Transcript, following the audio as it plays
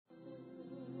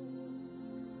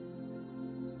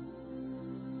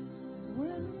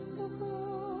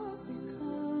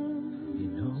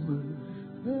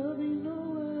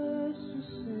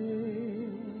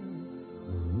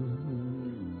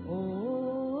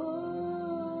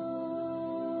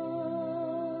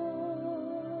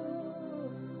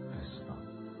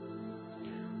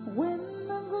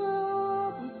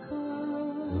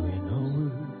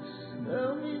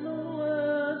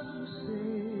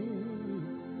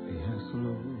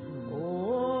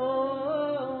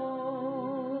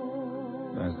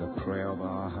prayer of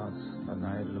our hearts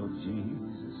tonight, Lord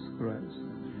Jesus Christ.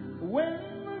 When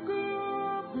the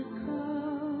glory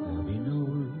comes, There'll be no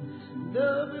words.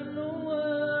 there'll be no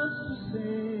words to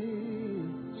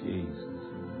say. Jesus.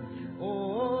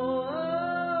 Oh,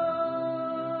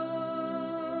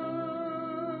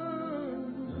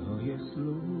 Oh, yes,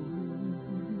 Lord.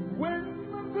 when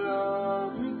the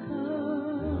glory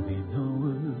comes, There'll be no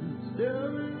words.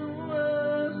 there'll be no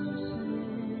words to say.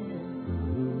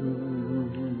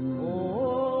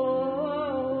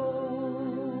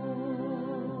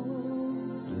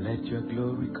 Oh, let your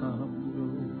glory come,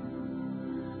 Lord.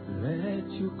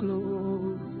 Let your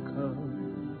glory come.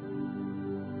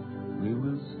 We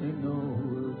will say no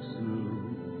words,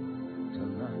 Lord,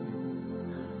 tonight.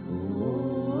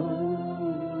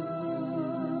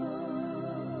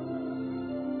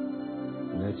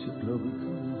 Let your glory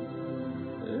come.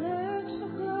 Let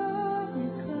your glory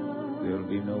come. There'll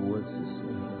be no words to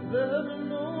say. There'll be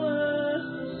no words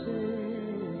to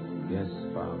say. Yes,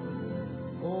 Father.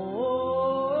 Oh,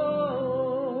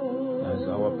 That's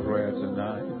our prayer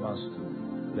tonight, Master.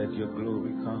 Let your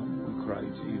glory come. We cry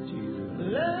to you, Jesus.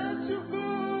 let your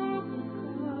glory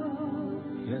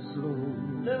come. Yes,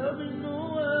 Lord. There'll be no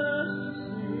words to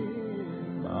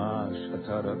say. Ah,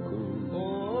 Shataraku. Oh,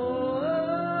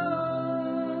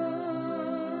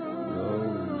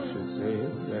 Lord, should say,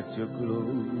 let your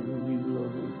glory,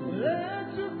 Lord. let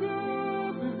your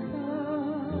glory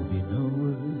come. There'll be no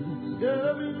words.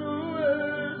 There'll be no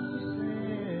words to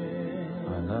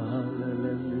say.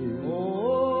 Hallelujah.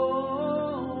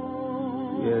 Oh,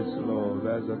 Yes, Lord,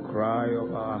 that's a cry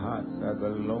of our hearts, that's a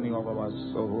longing of our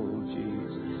soul,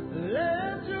 Jesus.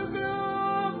 let your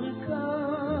glory Let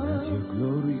come. your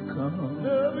glory come.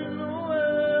 There'll be no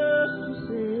words to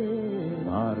say.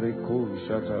 Mariko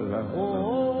Shatala. Oh,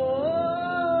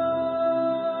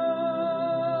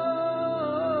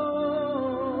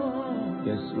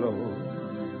 Yes, Lord.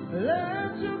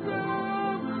 let your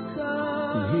glory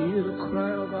come. Hear the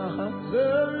cry of our hearts.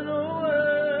 There'll be no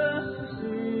words to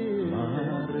say.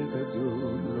 Mariko.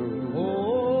 Oh,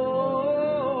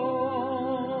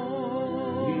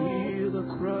 Hear the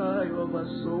cry of our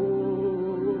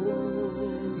soul.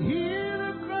 hear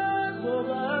the cries of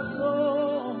our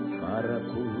soul.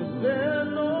 Maraku. There's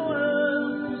no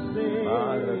words to say.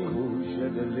 Maraku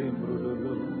Shadalimbru.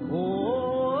 Oh,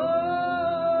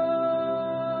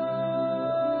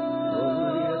 Oh,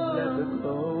 yes, let the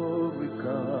glory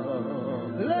come.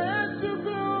 let your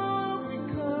glory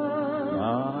come.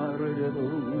 Maraku.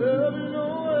 There'll be no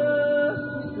words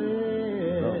to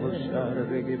say.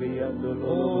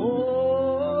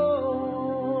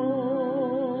 Oh,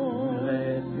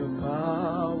 Let your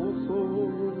power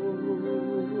fall.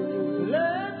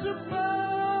 let your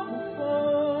power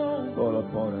Fall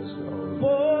upon us, Lord.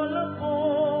 fall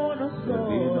upon us, There'll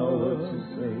be no words to Lord.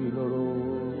 say,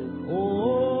 Lord. Oh,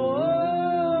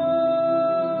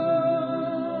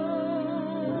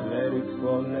 Let it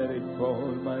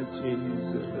fall, my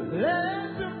Jesus. let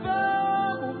your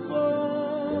power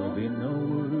fall. There'll be no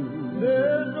words.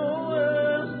 There's no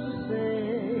words to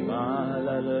say.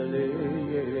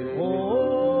 Oh,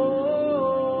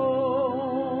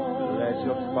 Oh, let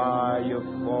your fire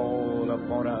fall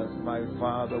upon us, my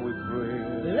Father, we pray.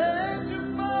 let your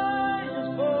fire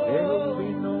fall. There will be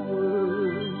no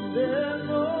words. There's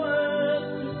no words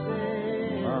to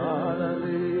say.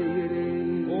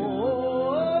 Hallelujah.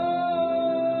 Oh,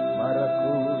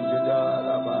 Maracuja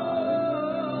Dalaba.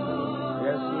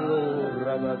 Yes, Lord,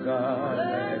 Rabaga,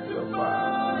 let your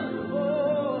fire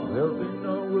fall. There'll be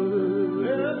no words.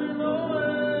 there'll be no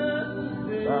words to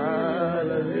say.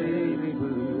 Hallelujah.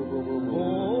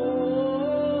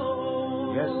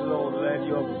 Oh, Yes, Lord, let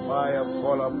your fire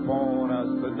fall upon us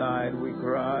tonight. We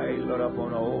cry, Lord,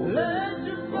 upon all. let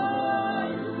your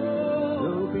fire fall.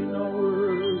 There'll be no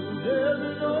words. There'll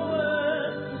be no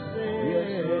words to say. Yes,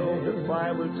 Lord, the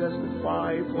fire will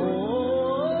testify for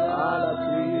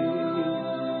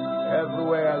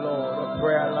everywhere, Lord, a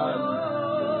prayer line.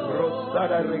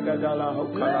 Rosada Regadala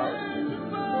Hokala.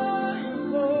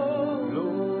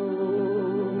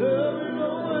 Lord, There'll be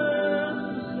no words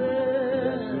to say.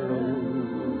 yes, Lord.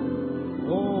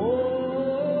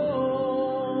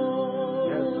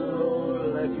 Yes, Lord,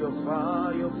 let your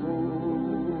fire fall.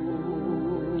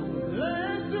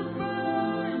 Let the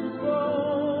fire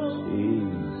fall.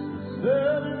 Jesus,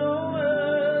 There'll be no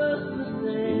words to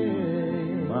say.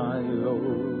 my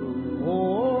Lord.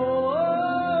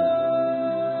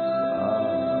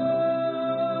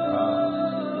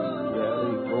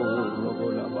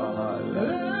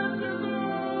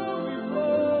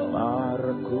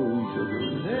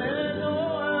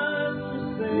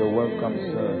 You're welcome,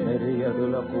 sir.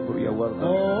 You're welcome.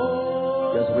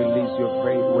 Just release your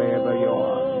faith wherever you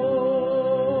are.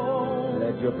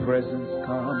 Let your presence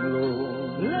come,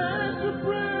 Lord. Let your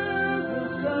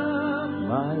presence come.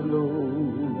 My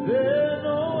Lord. There's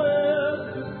nowhere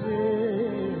to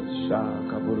stay.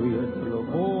 Shaka Buruya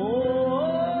Tolomo.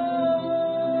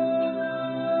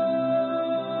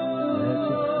 Let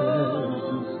your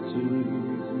presence,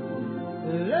 Jesus.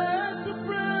 Let your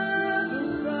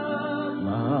presence come.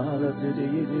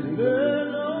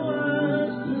 There's nowhere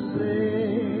to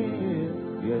stay.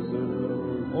 Yes,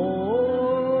 Lord.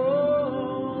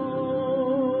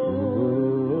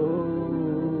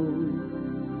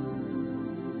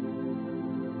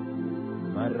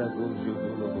 Maragujo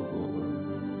Dolobo.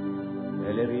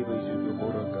 Eleribo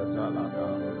Judumura Catalaka.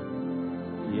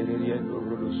 Yereria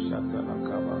Duru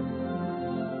Shatalakaba.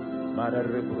 Mara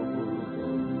Rebro.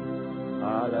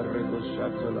 Ala Rego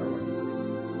Shatalawa.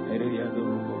 Ereria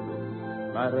Duru.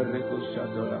 Mara Rego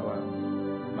Shatalawa.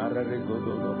 Mara Rego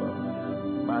Dolova.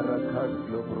 Mara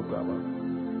Kadlo Brugaba.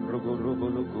 Rugo Rugo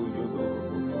Lugu Yodo.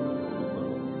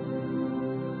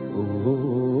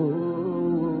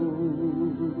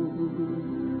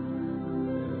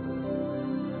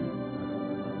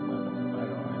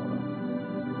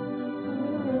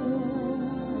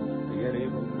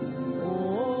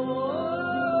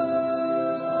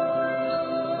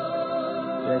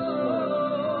 Yes, Lord.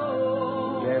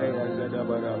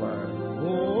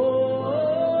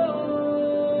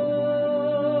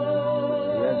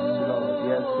 Yes, Lord.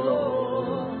 Yes, Lord.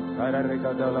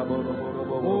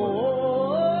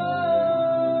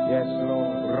 Yes,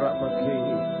 Lord. Rapaki.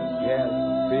 Yes,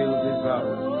 fill this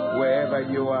house. Wherever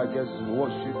you are, just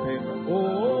worship Him.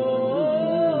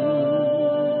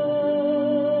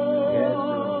 Yes,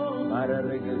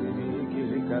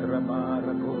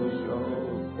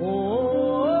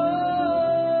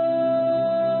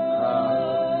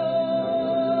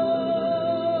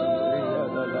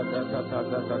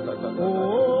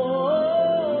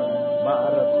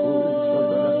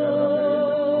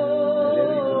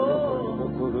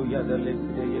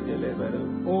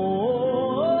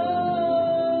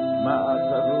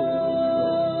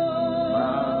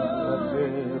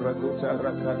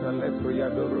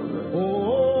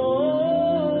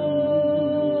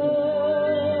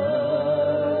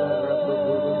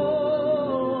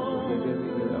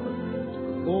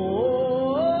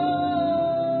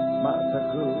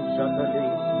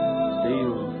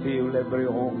 Fill every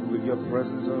home with your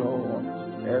presence, Lord.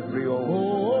 Every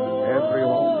home, every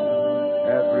home,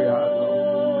 every heart,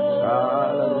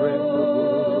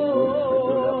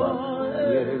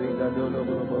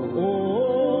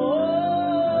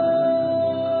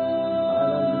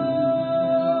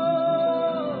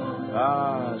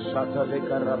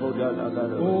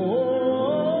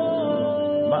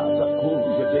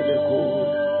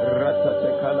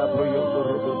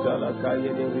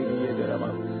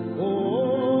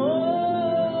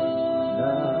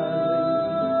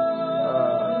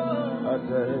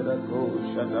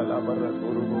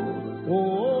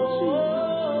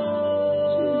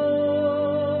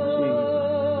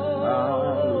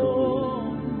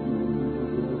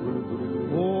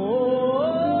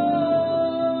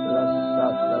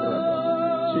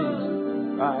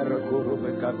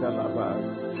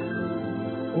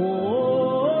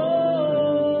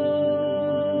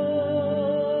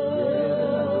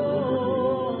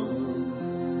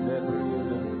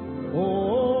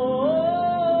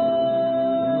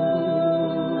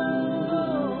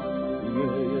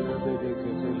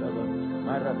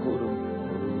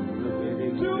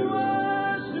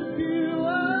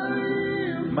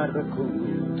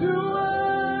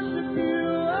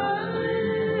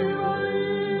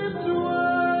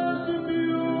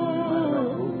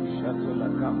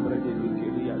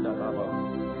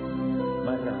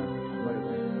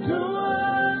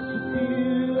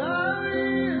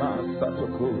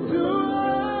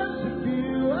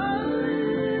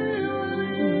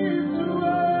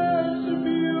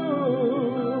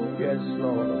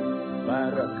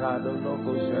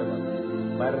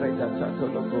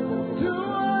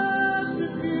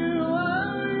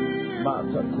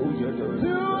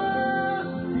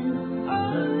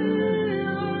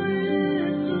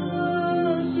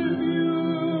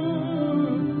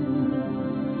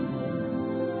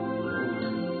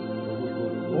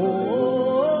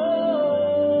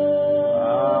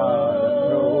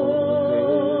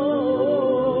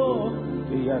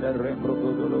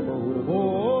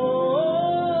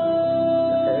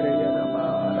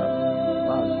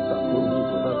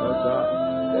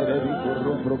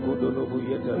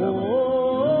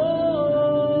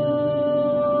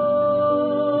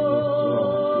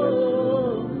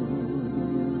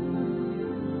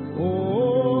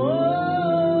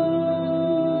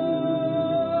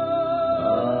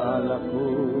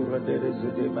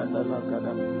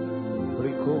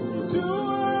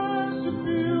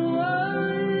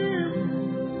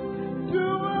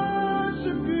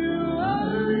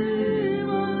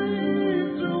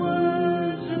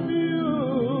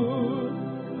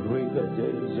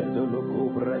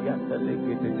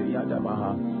 lekete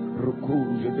yadabaha.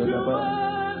 Rukuja dalaba.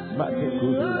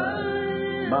 Matekudula.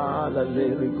 Mala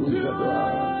lerikuja doa.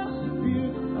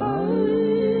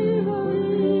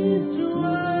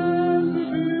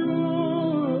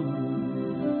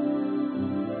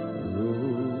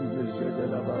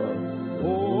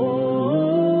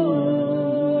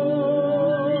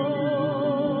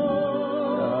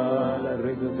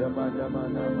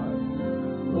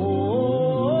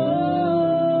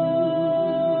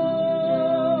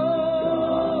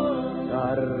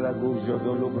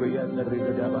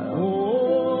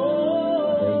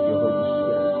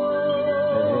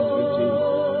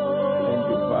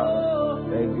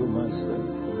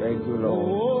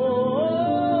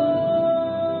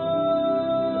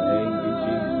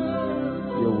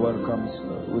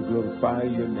 We glorify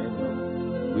your name,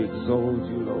 Lord. We exalt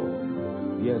you, Lord.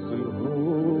 Yes, Lord.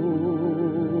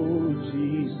 Oh,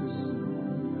 Jesus.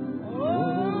 Oh,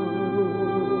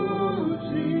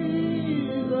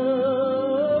 Jesus.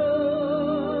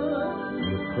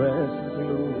 Your presence,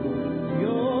 Lord.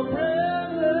 Your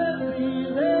presence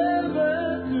is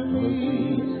heaven to me.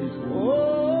 Oh,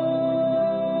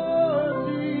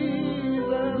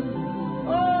 Jesus.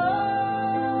 Oh,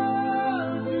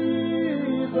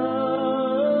 Jesus.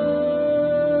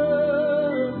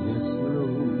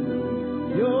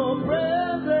 Your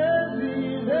presence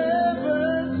is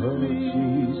heaven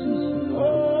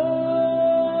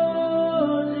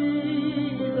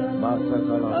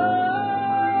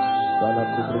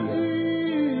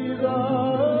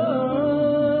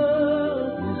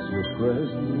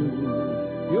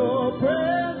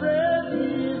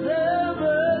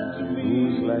to me.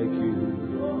 Who's like you?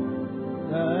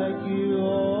 Like you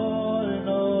all in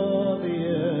all the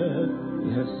earth.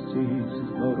 Yes, Jesus.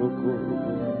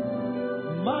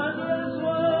 Marvelous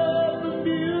world, the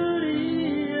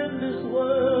beauty in this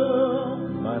world.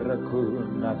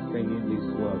 Nothing in this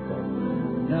world, God.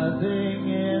 Nothing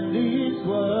in this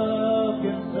world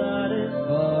can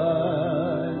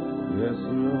satisfy. Yes,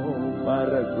 Lord,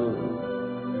 Maraku.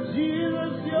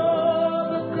 Jesus, you're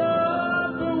the cup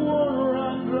that won't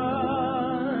run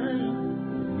dry.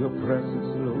 Your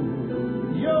presence, Lord.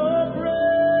 Your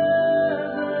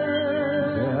presence.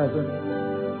 Heaven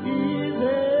is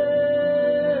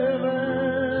heaven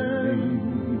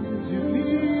to me.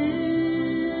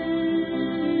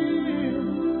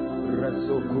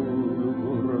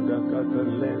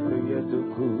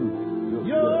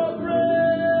 Your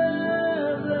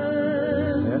presence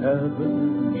heaven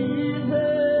is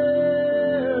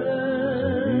heaven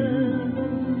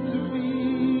to me.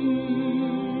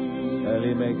 Tell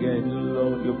him again,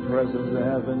 Lord, your presence is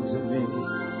heaven to me.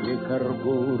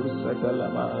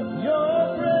 Your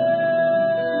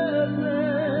presence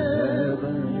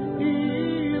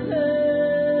is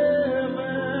heaven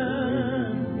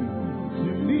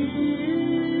to me.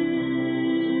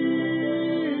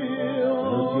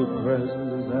 Your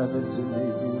presence is heaven to me.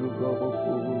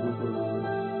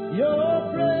 Your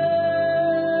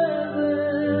presence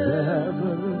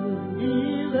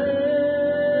is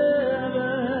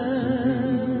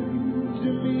heaven to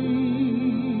me.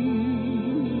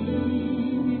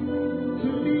 To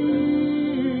me,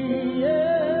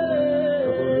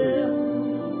 yeah.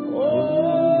 Oh,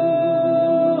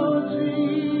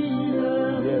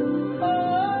 Jesus. Yes. Oh,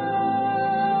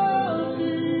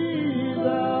 Jesus.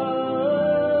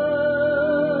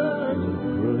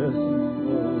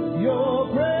 Your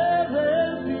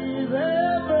presence is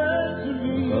heaven to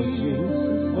me. Oh,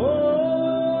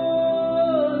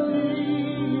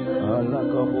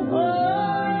 Jesus. Oh,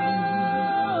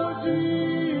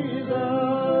 Jesus. Oh,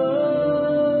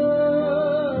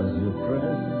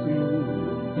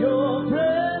 Jesus. Your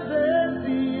presence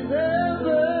is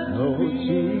heaven to me.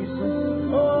 Jesus.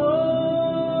 Oh,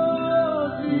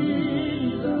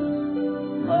 Jesus.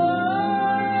 Oh,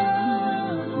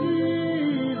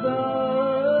 Jesus.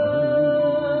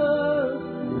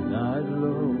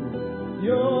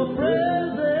 Your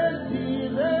presence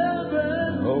is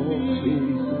heaven to me.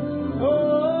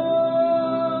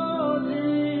 Oh,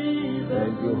 Jesus.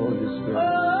 Thank you, Holy Spirit. Oh,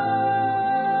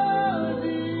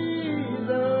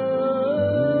 Jesus.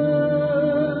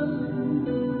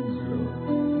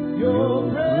 Your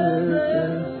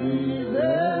presence is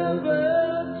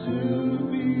heaven to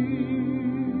me.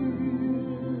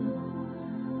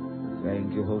 Thank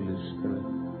you, Holy Spirit,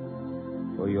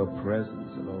 for your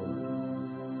presence, Lord.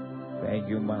 Thank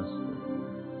you, Master,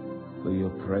 for your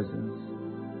presence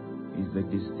is the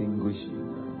distinguishing.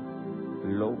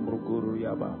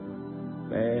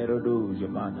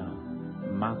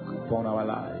 Mark upon our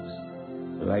lives.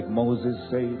 Like Moses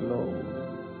said, Lord,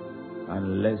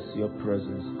 unless your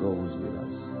presence goes with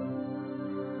us,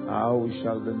 How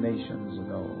shall the nations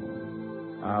know?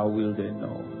 How will they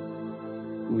know?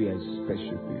 We are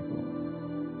special people.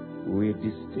 We are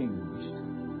distinguished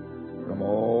from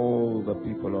all the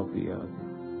people of the earth.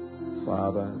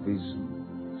 Father, this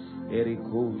as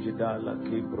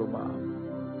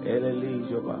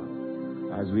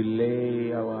we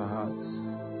lay our hearts,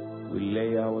 we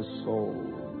lay our soul,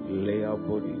 we lay our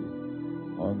body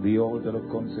on the altar of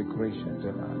consecration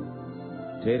tonight.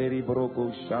 Tereri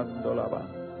brogo shandolaba,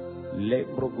 le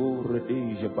brogo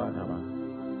redije banama,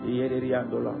 yereri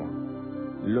andolaba,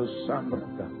 lo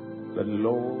sambrata, the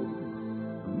Lord,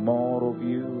 more of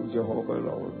you, Jehovah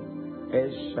Lord,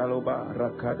 Eshaloba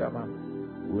rakadama,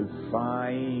 will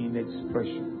find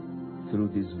expression through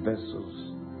these vessels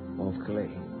of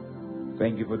clay.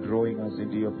 Thank you for drawing us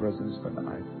into your presence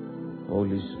tonight.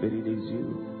 Holy Spirit is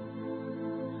you.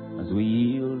 As we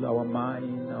yield our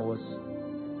mind, our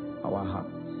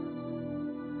hearts,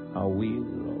 our will,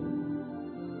 Lord,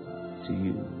 to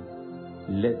you.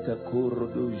 Let the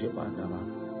kurdu jabandama,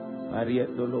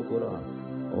 ariyeto lokora.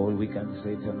 All we can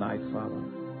say tonight, Father,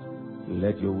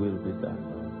 let your will be done,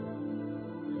 Lord.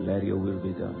 Let your will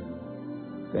be done.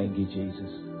 Thank you,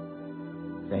 Jesus.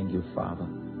 Thank you, Father.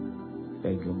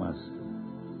 Thank you, Master.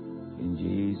 In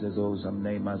Jesus' awesome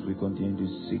name, as we continue to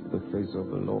seek the face of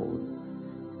the Lord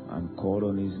and call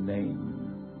on His name,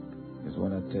 I just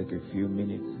want to take a few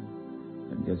minutes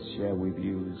and just share with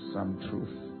you some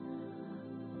truth.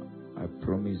 I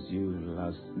promised you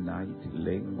last night,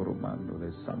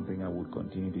 there's something I would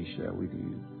continue to share with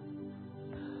you.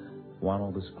 One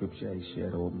of the scriptures I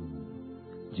shared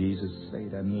Jesus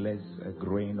said, unless a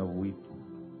grain of wheat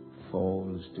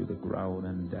falls to the ground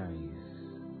and dies,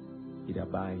 it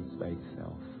abides by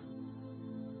itself.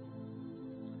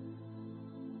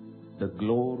 The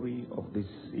glory of the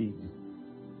seed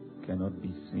cannot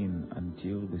be seen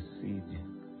until the seed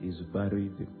is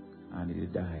buried and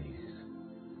it dies.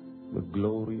 The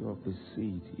glory of the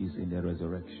seed is in the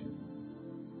resurrection.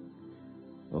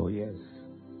 Oh yes.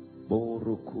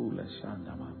 Borukula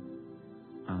Shandama.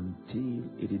 Until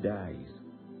it dies,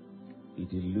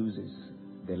 it loses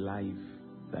the life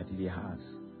that it has,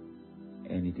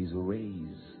 and it is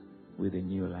raised with a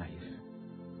new life.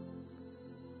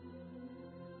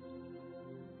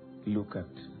 Look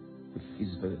at the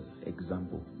physical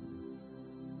example.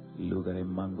 Look at a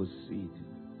mango seed.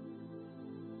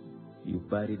 You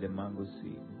bury the mango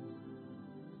seed.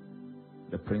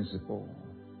 The principle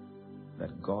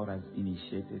that God has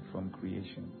initiated from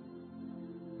creation,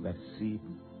 that seed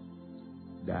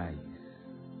dies.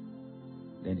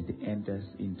 Then it enters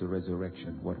into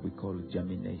resurrection, what we call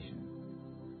germination.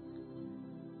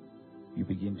 You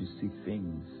begin to see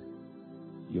things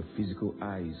your physical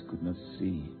eyes could not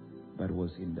see, but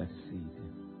was in that seed.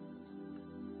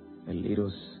 A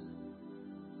little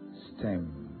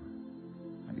stem,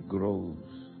 and it grows,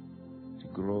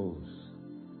 it grows,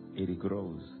 it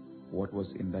grows. What was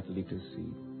in that little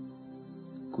seed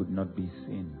could not be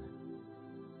seen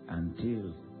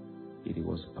until it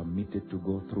was permitted to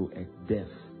go through a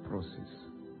death process.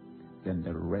 Then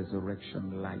the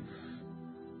resurrection life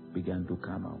began to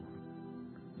come out.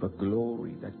 The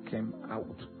glory that came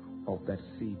out of that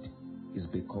seed is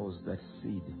because that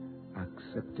seed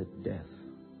accepted death.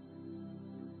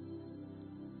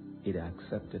 It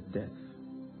accepted death.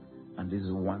 And this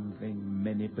is one thing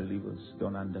many believers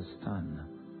don't understand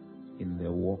in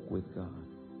their walk with God.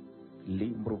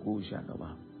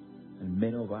 And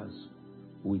many of us,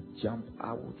 we jump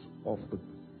out of the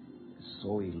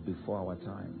soil before our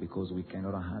time because we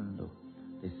cannot handle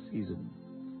the season.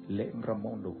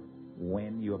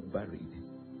 When you are buried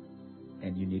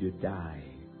and you need to die,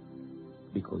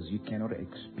 because you cannot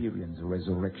experience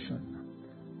resurrection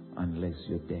unless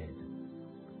you're dead.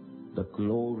 The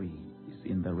glory is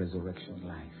in the resurrection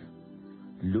life.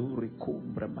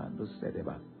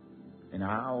 And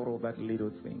out of that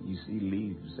little thing, you see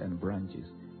leaves and branches,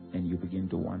 and you begin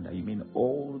to wonder, you mean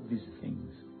all these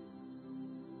things,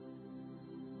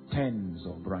 tens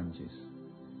of branches,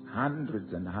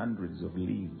 hundreds and hundreds of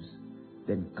leaves,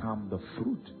 then come the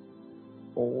fruit.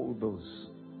 All those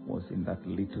was in that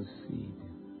little seed.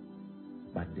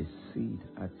 But the seed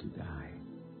had to die.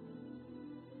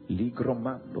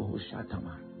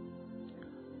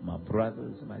 My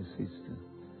brothers, my sisters,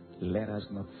 let us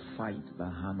not fight the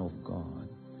hand of God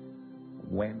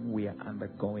when we are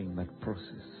undergoing that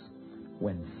process.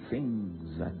 When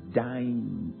things are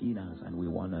dying in us and we're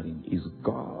wondering, is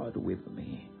God with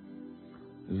me?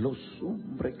 You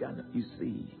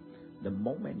see, the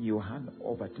moment you hand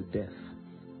over to death,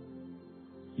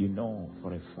 you know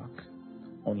for a fact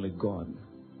only God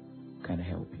can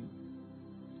help you.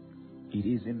 It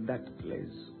is in that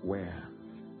place where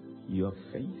your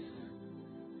faith,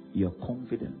 your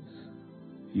confidence,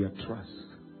 your trust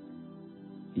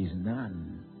is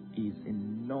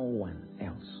in no one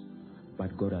else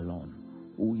but God alone,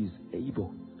 who is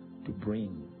able to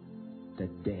bring the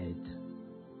dead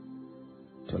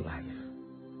to life.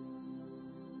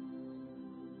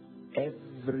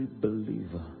 Every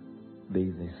believer, there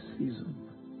is a season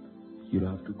you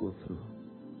have to go through.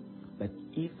 But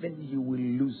even you will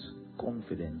lose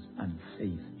confidence and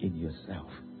faith in yourself.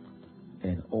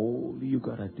 And all you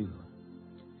gotta do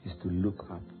is to look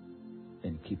up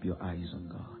and keep your eyes on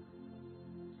God.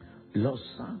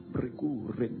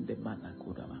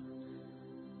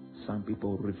 Some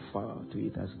people refer to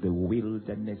it as the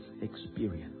wilderness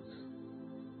experience.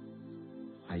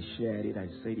 I shared it, I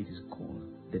said it is called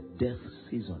the death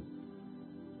season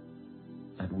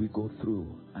that we go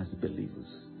through as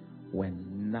believers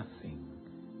when nothing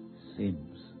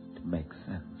seems to make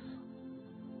sense.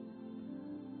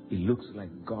 It looks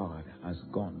like God has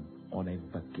gone on a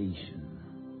vacation.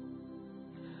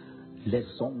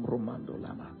 Lesson Romando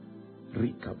Lama,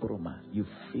 Rika Broma, you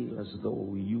feel as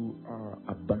though you are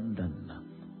abandoned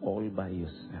all by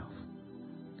yourself.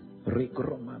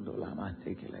 Regromando Lama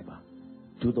Tekeleba,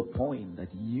 to the point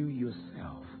that you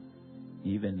yourself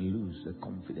even lose the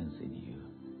confidence in you.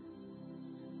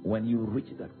 When you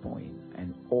reach that point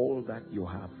and all that you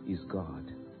have is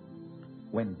God,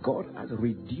 when God has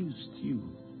reduced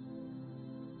you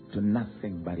to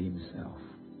nothing but himself,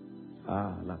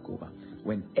 Lakoba,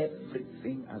 when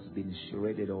everything has been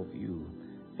shredded of you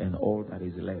and all that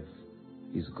is left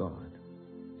is God,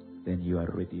 then you are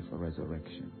ready for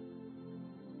resurrection.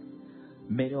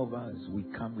 Many of us, we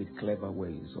come with clever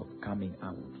ways of coming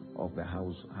out of the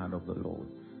hand of the Lord.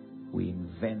 We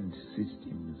invent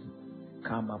systems,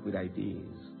 come up with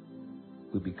ideas.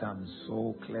 We become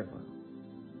so clever.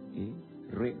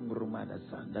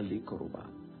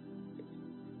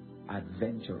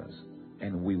 Adventurous.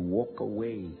 And we walk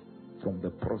away from the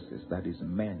process that is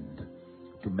meant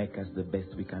to make us the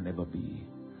best we can ever be.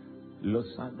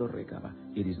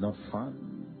 It is not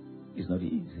fun. It's not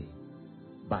easy.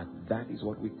 But that is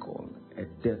what we call a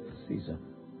death season.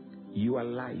 You are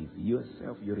alive.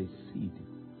 Yourself, you're a seed.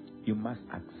 You must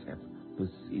accept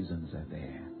those seasons are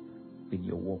there in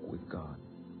your walk with God.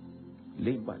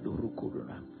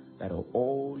 That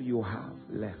all you have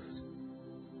left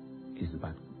is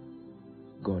but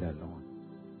God alone.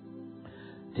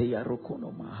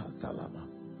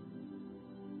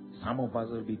 Some of us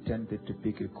will be tempted to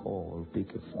pick a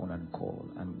phone and call,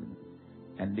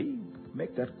 and they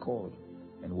make that call,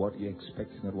 and what you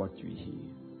expect is not what you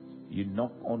hear. You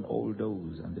knock on all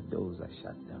doors, and the doors are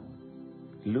shut down.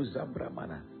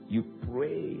 You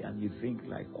pray, and you think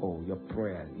like, oh, your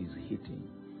prayer is hitting.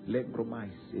 Legroma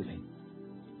is ceiling.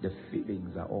 The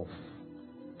feelings are off.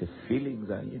 The feelings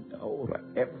are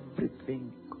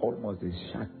everything almost is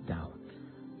shut down.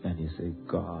 And you say,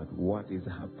 God, what is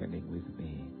happening with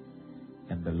me?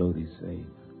 And the Lord is saying,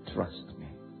 trust me.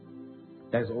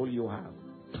 That's all you have.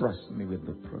 Trust me with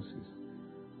the process.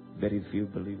 Very few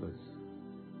believers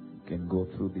can go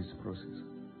through this process.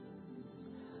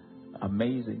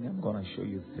 Amazing. I'm going to show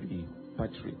you 3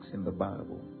 Patricks in the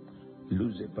Bible.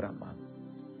 Luze Brahma.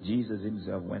 Jesus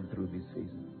himself went through this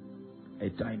season. A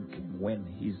time came when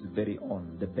his very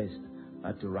own, the best,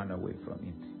 had to run away from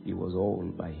him. He was all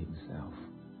by himself.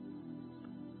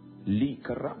 We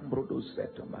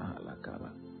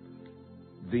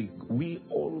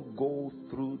all go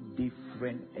through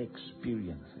different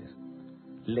experiences.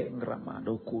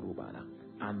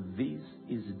 And this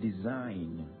is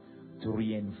designed to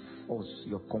reinforce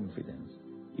your confidence,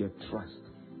 your trust,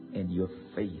 and your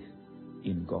faith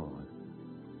in God.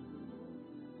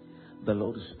 The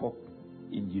Lord spoke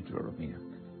in Deuteronomy,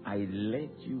 I led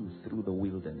you through the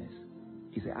wilderness.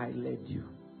 He said, I led you.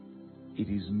 It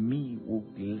is me who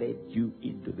led you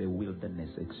into the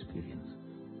wilderness experience,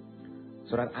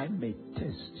 so that I may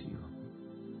test you,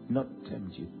 not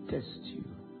tempt you, test you,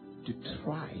 to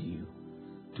try you,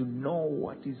 to know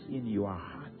what is in your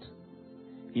heart.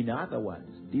 In other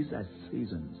words, these are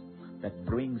seasons that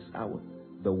brings out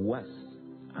the worst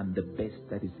and the best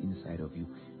that is inside of you.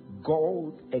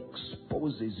 God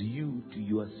exposes you to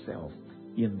yourself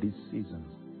in these seasons,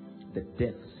 the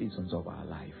death seasons of our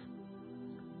life.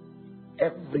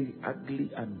 Every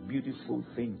ugly and beautiful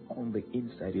thing on the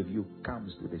inside of you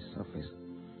comes to the surface.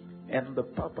 And the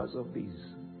purpose of this,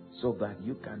 so that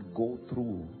you can go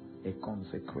through a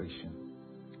consecration,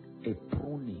 a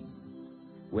pruning,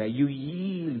 where you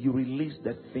yield, you release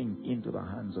that thing into the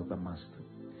hands of the Master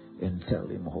and tell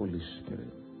him, Holy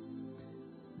Spirit,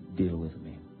 deal with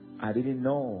me. I didn't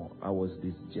know I was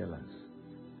this jealous.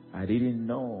 I didn't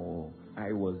know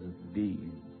I was this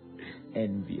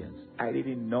envious. I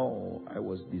didn't know I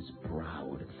was this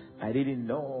proud. I didn't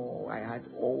know I had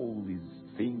all these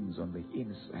things on the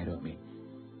inside of me.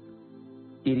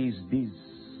 It is these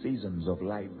seasons of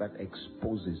life that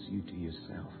exposes you to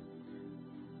yourself.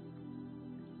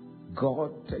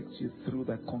 God takes you through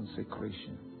that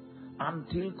consecration.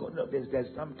 Until God, there's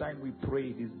sometimes we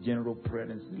pray this general prayer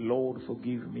and say, Lord,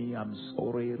 forgive me, I'm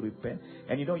sorry, repent.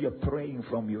 And you know, you're praying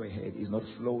from your head. It's not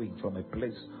flowing from a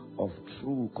place of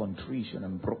true contrition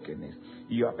and brokenness.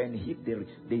 You haven't hit there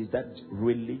is that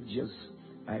religious,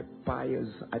 pious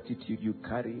attitude you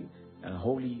carry, a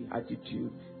holy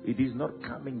attitude. It is not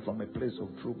coming from a place of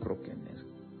true brokenness.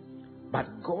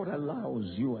 But God allows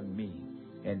you and me,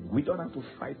 and we don't have to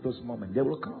fight those moments. They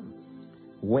will come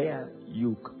where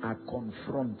you are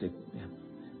confronted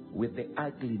with the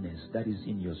ugliness that is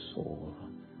in your soul.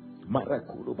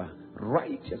 Marakuruba,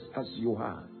 righteous as you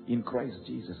are in Christ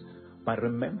Jesus. But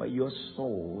remember, your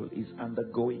soul is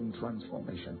undergoing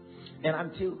transformation. And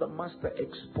until the Master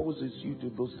exposes you to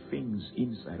those things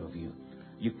inside of you,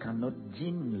 you cannot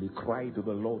genuinely cry to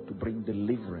the Lord to bring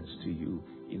deliverance to you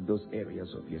in those areas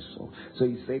of your soul. So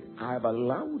he said, I have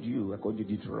allowed you, according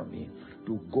to Deuteronomy,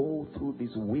 to go through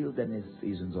these wilderness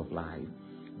seasons of life,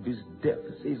 this death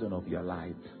season of your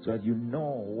life, so that you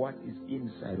know what is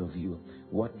inside of you.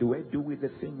 What do I do with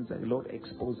the things that the Lord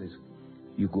exposes?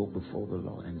 You go before the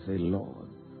Lord and say, Lord,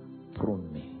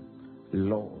 prune me.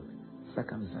 Lord,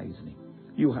 circumcise me.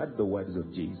 You heard the words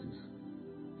of Jesus.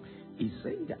 He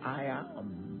said, I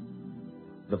am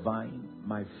the vine,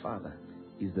 my Father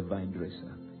is the vine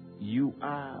dresser. You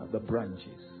are the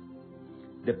branches.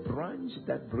 The branch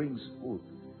that brings fruit,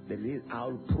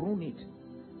 I'll prune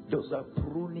it. Those are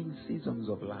pruning seasons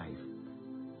of life.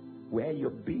 Where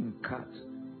you're being cut,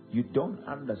 you don't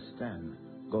understand,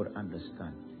 God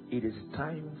understands. It is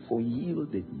time for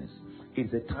yieldedness.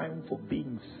 It's a time for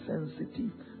being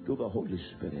sensitive to the Holy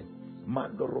Spirit.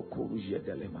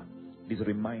 This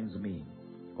reminds me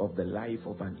of the life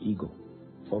of an eagle.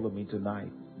 Follow me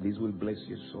tonight. This will bless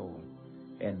your soul.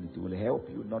 And it will help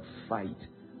you not fight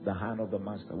the hand of the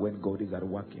Master when God is at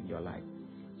work in your life.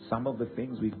 Some of the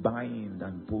things we bind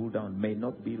and pull down may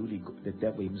not be really the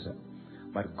devil himself.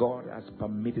 But God has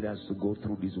permitted us to go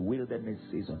through this wilderness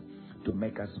season to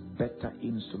make us better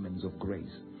instruments of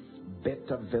grace,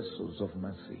 better vessels of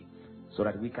mercy, so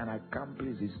that we can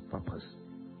accomplish His purpose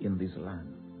in this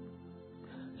land.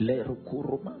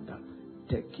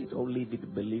 Take it or leave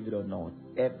it, believe it or not.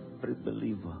 Every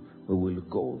believer will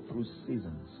go through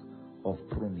seasons of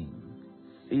pruning,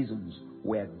 seasons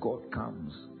where God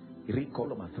comes,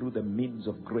 through the means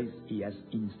of grace He has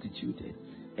instituted,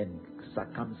 and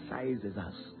circumcises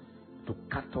us to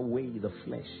cut away the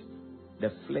flesh,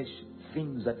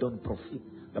 things that don't profit.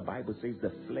 The Bible says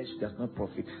the flesh does not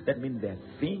profit. That means there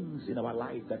are things in our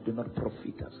life that do not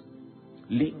profit us.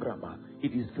 Lingrama,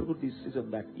 it is through this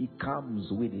season that He comes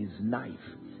with His knife,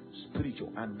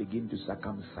 spiritual, and begin to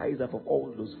circumcise us of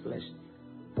all those flesh.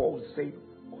 Paul said,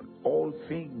 all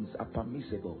things are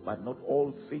permissible, but not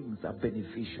all things are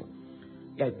beneficial.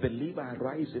 I believe I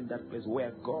rise in that place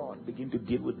where God begins to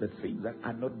deal with the things that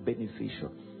are not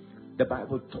beneficial. The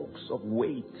Bible talks of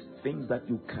weight, things that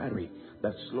you carry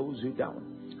that slows you down.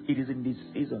 It is in this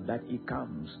season that He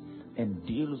comes and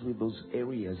deals with those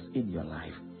areas in your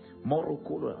life.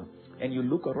 Morokura, and you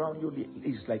look around you,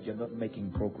 it's like you're not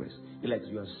making progress. It's like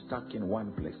you're stuck in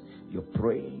one place. You're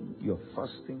praying, you're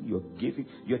fasting, you're giving,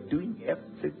 you're doing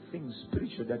everything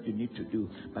spiritual that you need to do,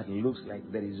 but it looks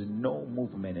like there is no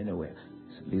movement anywhere.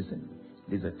 So listen,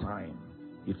 there's a time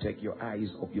you take your eyes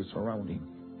off your surrounding,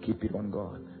 keep it on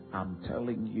God. I'm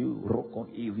telling you,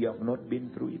 if you have not been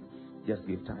through it, just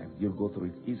give time. You'll go through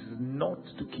it. It's not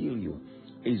to kill you.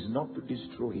 It's not to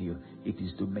destroy you. It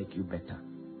is to make you better.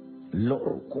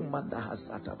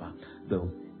 The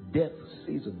death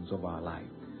seasons of our life.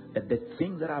 That the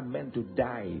things that are meant to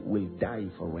die will die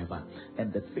forever.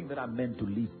 And the things that are meant to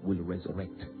live will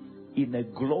resurrect in a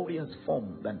glorious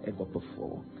form than ever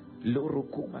before.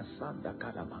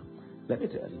 Let me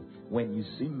tell you, when you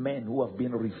see men who have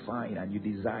been refined and you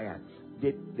desire,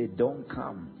 they don't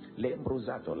come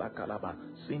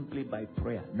simply by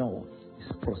prayer. No,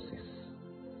 it's process.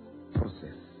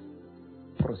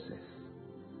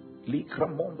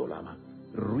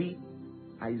 Read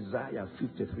Isaiah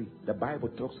 53. The Bible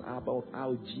talks about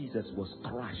how Jesus was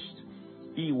crushed.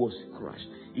 He was crushed.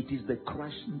 It is the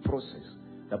crushing process.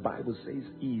 The Bible says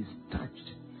He is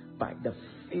touched by the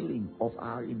feeling of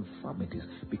our infirmities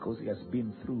because He has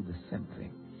been through the same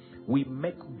thing. We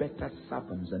make better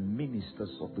servants and ministers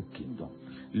of the kingdom.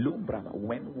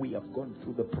 When we have gone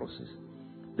through the process,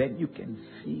 then you can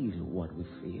feel what we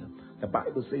feel. The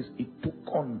Bible says he took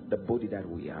on the body that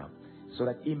we have so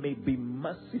that he may be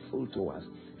merciful to us,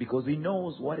 because he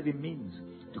knows what it means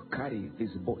to carry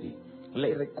this body.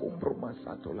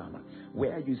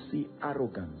 Where you see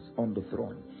arrogance on the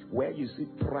throne, where you see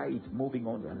pride moving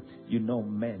on, you know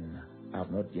men have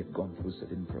not yet gone through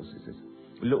certain processes.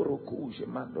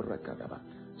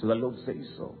 So the Lord says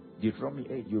so. Deuteronomy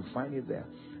 8, you'll find it there.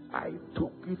 I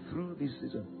took you through this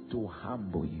season to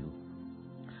humble you.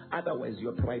 Otherwise,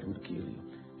 your pride would kill you.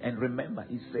 And remember,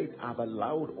 he said, I've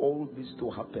allowed all this to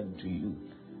happen to you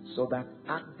so that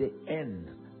at the end,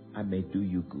 I may do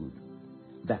you good.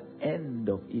 The end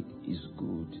of it is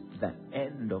good. The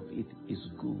end of it is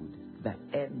good. The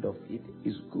end of it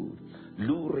is good.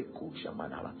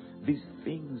 These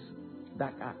things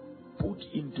that are put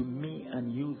into me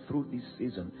and you through this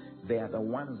season, they are the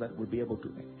ones that will be able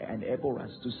to enable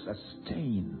us to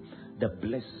sustain the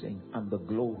blessing and the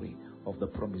glory of the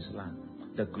promised land,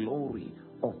 the glory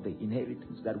of the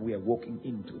inheritance that we are walking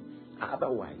into.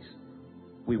 Otherwise,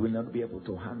 we will not be able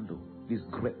to handle this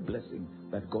great blessing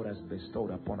that God has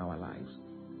bestowed upon our lives.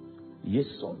 Yes,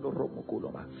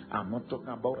 I'm not talking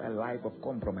about a life of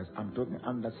compromise. I'm talking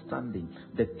understanding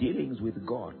the dealings with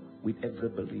God with every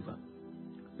believer.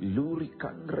 You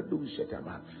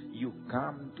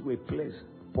come to a place,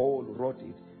 Paul wrote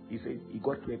it. He said he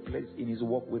got to a place in his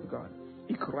walk with God.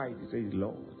 He cried, he said,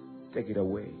 Lord, take it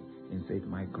away. And said,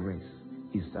 my grace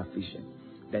is sufficient.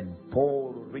 Then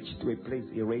Paul reached to a place,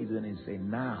 he raised it and said,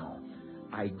 now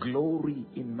I glory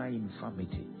in my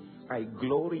infirmity. I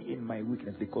glory in my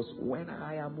weakness, because when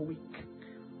I am weak,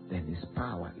 then his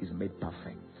power is made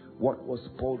perfect. What was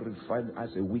Paul referred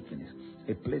as a weakness?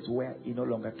 A place where he no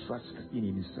longer trusts in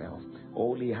himself.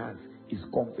 All he has is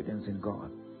confidence in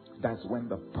God. That's when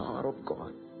the power of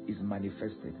God is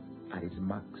manifested at its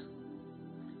max.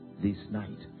 This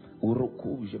night,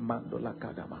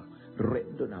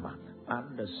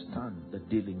 understand the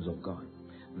dealings of God.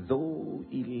 Though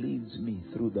he leads me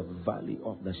through the valley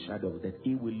of the shadow of death,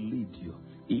 he will lead you.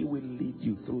 He will lead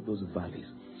you through those valleys.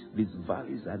 These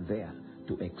valleys are there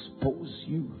to expose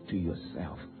you to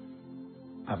yourself.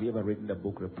 Have you ever written the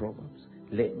book of Proverbs?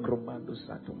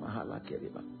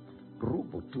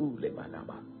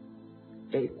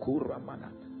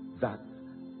 That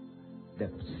the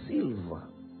silver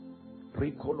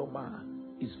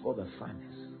is for the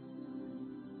furnace.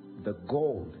 The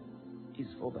gold is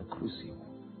for the crucible.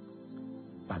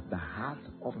 But the heart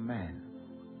of man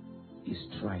is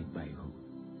tried by who?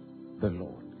 The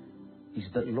Lord.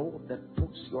 It's the Lord that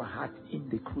puts your heart in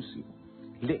the crucible.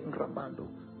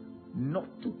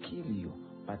 Not to kill you,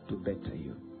 but to better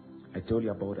you. I told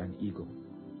you about an eagle.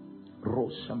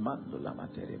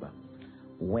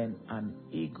 When an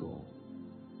eagle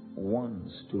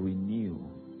wants to renew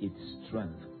its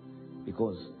strength,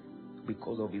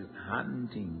 because of his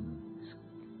hunting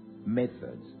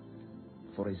methods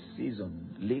for a season,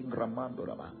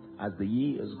 as the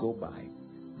years go by,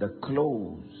 the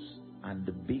claws and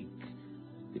the beak,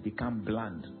 they become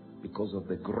blunt because of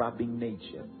the grabbing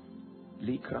nature.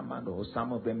 Or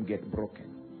some of them get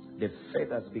broken. The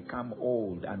feathers become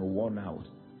old and worn out.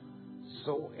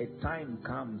 So a time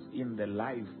comes in the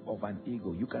life of an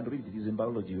eagle. You can read it, it is in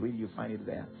biology. Read, you find it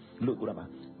there. Look,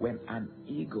 when an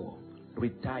eagle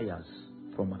retires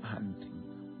from hunting,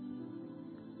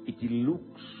 it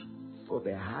looks for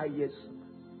the highest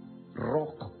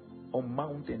rock or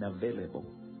mountain available.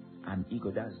 An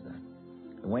eagle does that.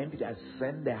 When it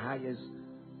ascends the highest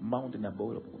mountain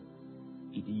available,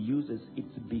 it uses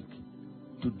its beak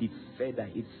to defeather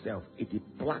itself. It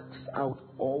plucks out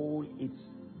all its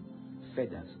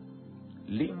feathers.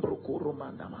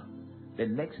 The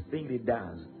next thing it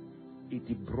does,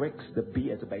 it breaks the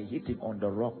beard by hitting on the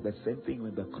rock. The same thing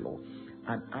with the claw.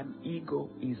 And an eagle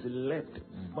is left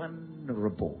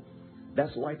vulnerable.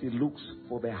 That's why it looks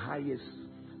for the highest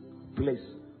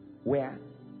place where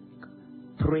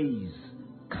praise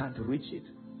can't reach it.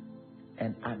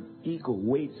 And an eagle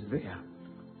waits there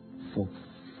for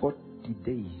 40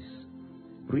 days.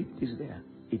 Read this there.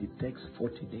 It takes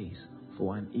 40 days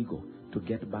for an eagle to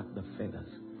get back the feathers,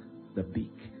 the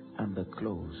beak, and the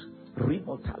claws.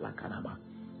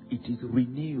 It is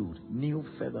renewed. New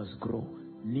feathers grow.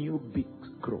 New beaks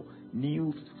grow.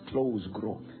 New claws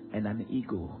grow. And an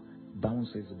eagle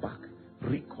bounces back.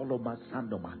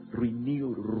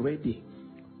 Renewed, ready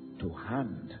to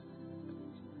hunt.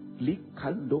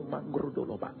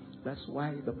 That's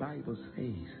why the Bible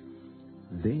says,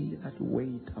 they that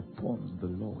wait upon the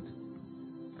Lord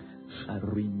shall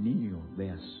renew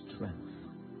their strength.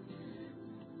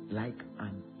 Like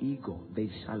an eagle, they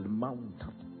shall mount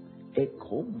up.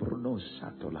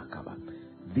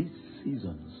 These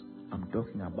seasons I'm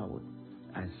talking about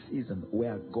a season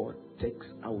where God takes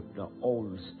out the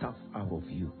old stuff out of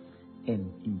you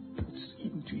and inputs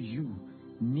into you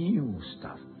new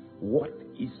stuff. What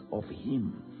is of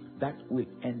Him that will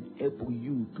enable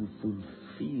you to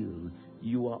fulfill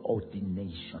your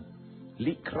ordination.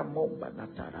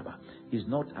 It's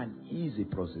not an easy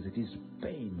process. It is a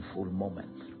painful moment.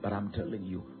 But I'm telling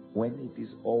you, when it is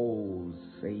all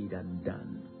said and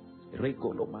done,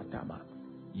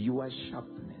 your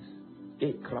sharpness,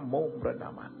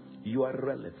 your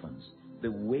relevance,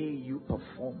 the way you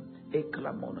perform,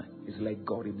 is like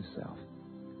God Himself.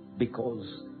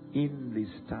 Because in this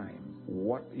time,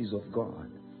 what is of God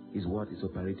is what is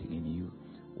operating in you.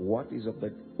 What is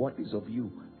of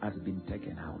you has been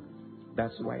taken out.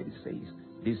 That's why it says,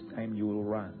 this time you will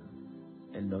run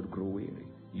and not grow weary.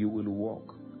 You will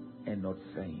walk and not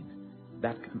faint.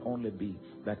 That can only be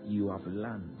that you have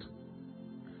learned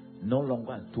no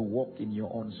longer to walk in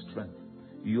your own strength.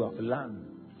 You have learned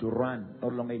to run no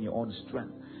longer in your own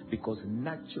strength. Because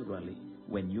naturally,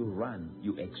 when you run,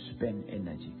 you expend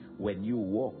energy. When you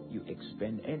walk, you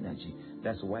expend energy.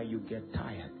 That's why you get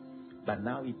tired. But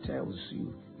now it tells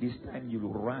you, this time you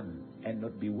will run and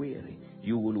not be weary.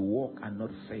 You will walk and not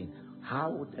faint.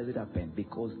 How does it happen?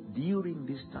 Because during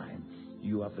this time,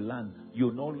 you have learned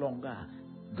you no longer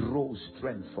draw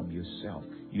strength from yourself.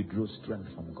 You draw strength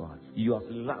from God. You have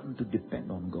learned to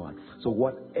depend on God. So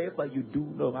whatever you do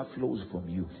no longer flows from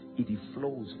you. It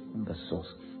flows from the source.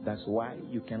 That's why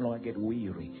you can no longer get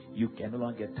weary. You can no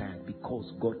longer get tired, because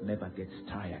God never gets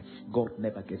tired. God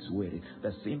never gets weary.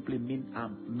 That simply means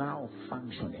I'm now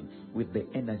functioning with the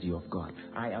energy of God.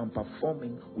 I am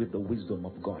performing with the wisdom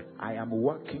of God. I am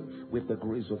working with the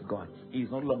grace of God. It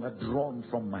is no longer drawn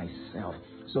from myself.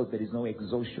 So there is no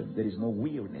exhaustion. There is no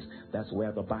weariness. That's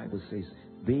where the Bible says,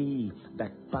 they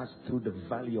that pass through the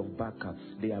valley of Baca,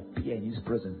 they appear in His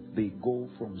presence. They go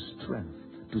from strength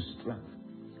to strength.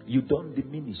 You don't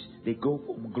diminish. They go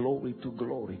from glory to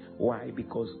glory. Why?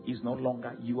 Because it's no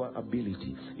longer your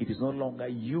ability. It is no longer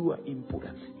your input.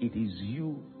 It is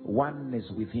you oneness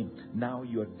with Him. Now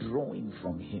you are drawing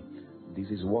from Him.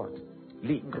 This is what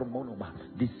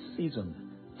this season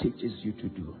teaches you to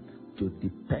do. To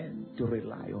depend, to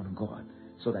rely on God.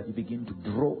 So that you begin to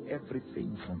draw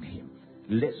everything from Him.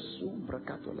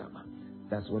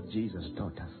 That's what Jesus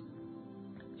taught us.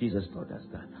 Jesus taught us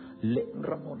that.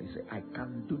 Ramon said, I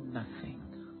can do nothing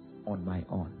on my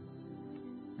own.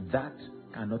 That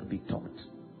cannot be taught.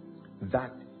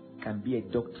 That can be a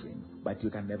doctrine, but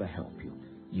you can never help you.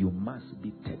 You must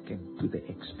be taken to the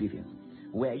experience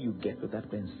where you get to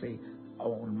that and say,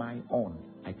 on my own,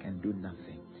 I can do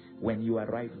nothing. When you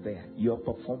arrive there, your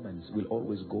performance will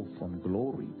always go from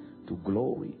glory to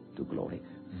glory to glory.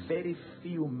 Very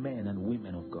few men and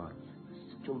women of God,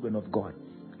 children of God,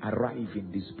 arrive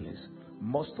in this place.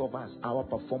 Most of us, our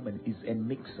performance is a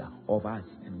mixer of us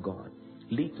and God.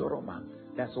 Little Roma.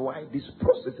 That's why these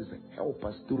processes help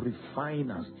us to refine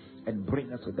us and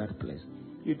bring us to that place.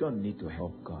 You don't need to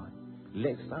help God.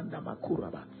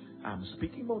 I'm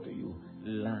speaking more to you.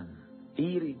 Learn.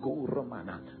 Irigo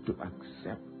Romana, to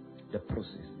accept the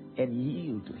process and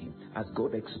yield to Him as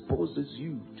God exposes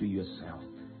you to yourself.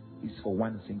 It's for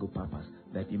one single purpose,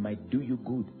 that He might do you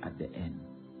good at the end.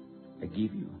 I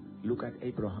give you. Look at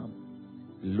Abraham.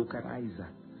 Look at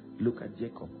Isaac. Look at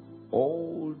Jacob.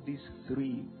 All these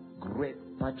three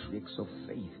great patriarchs of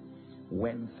faith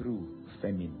went through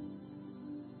famine.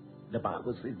 The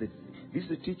Bible says that this is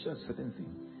to teach us certain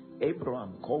things.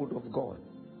 Abraham, called of God,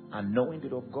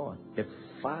 anointed of God, the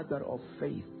father of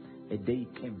faith. A day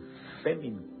came,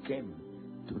 famine came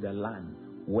to the land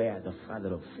where the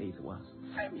father of faith was.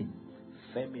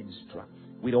 Famine struck.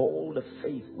 With all the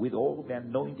faith, with all the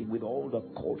anointing, with all the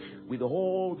call, with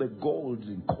all the gold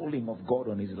and calling of God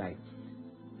on his life,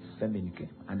 famine came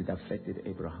and it affected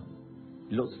Abraham.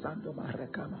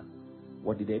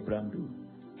 What did Abraham do?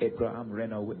 Abraham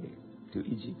ran away to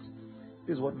Egypt.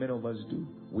 This is what many of us do.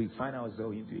 We find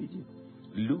ourselves into Egypt.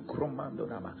 Look,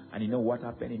 Romandonama. And you know what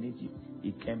happened in Egypt?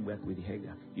 He came back with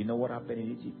Hagar. You know what happened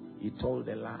in Egypt? He told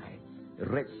a lie.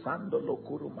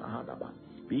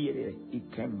 He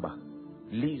came back.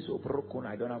 Lizo Brokon,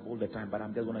 I don't have all the time, but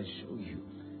I'm just going to show you.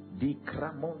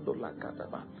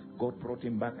 God brought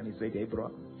him back and he said,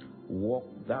 Abraham, walk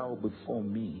thou before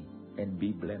me and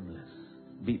be blameless.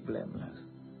 Be blameless.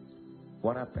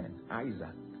 What happened?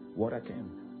 Isaac. What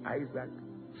happened? Isaac,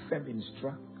 famine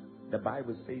struck. The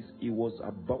Bible says he was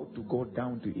about to go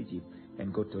down to Egypt,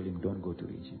 and God told him, don't go to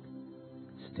Egypt.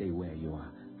 Stay where you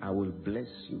are. I will bless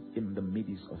you in the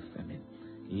midst of famine.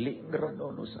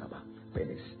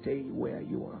 Stay where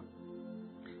you are.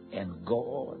 And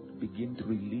God began to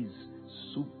release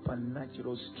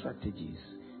supernatural strategies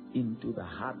into the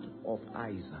heart of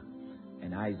Isaac,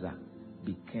 and Isaac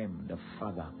became the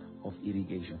father of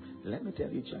irrigation. Let me tell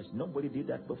you, church, nobody did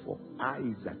that before.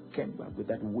 Isaac came back with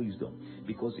that wisdom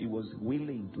because he was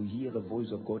willing to hear the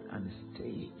voice of God and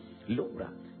stay. Look,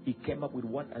 he came up with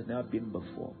what has never been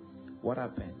before. What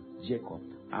happened? Jacob.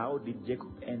 How did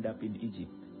Jacob end up in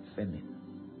Egypt? Famine.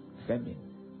 Famine.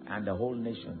 And the whole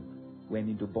nation went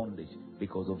into bondage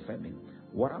because of famine.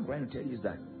 What I'm trying to tell you is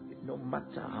that no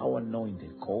matter how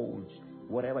anointed, called,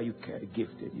 whatever you care,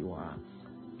 gifted you are,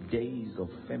 days of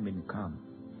famine come.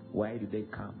 Why do they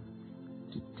come?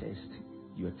 To test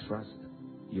your trust,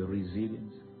 your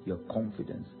resilience, your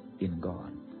confidence in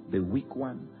God. The weak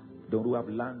one, those who have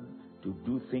learned to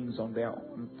do things on their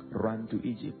own, run to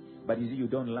Egypt. But you see, you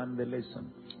don't learn the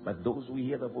lesson. But those who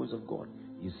hear the voice of God,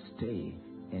 you stay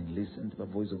and listen to the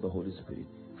voice of the Holy Spirit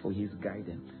for His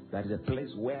guidance. That is a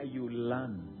place where you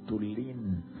learn to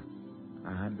lean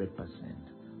 100%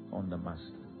 on the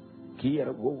Master.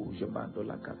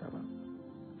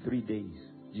 3 days,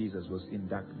 Jesus was in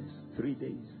darkness. 3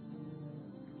 days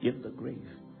in the grave.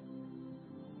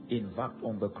 In fact,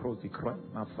 on the cross, He cried,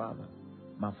 my Father,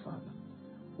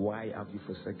 why have you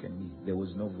forsaken me? There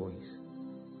was no voice.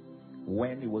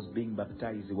 When He was being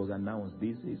baptized, it was announced,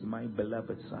 this is my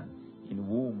beloved Son, in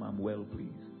whom I'm well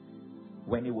pleased.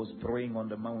 When He was praying on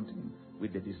the mountain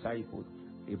with the disciples,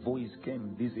 a voice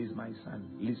came, this is my Son,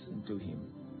 listen to Him.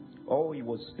 Oh, He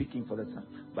was speaking for the Son.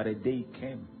 But a day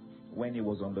came when He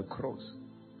was on the cross.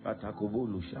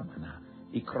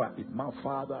 He cried, my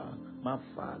Father, my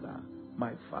Father,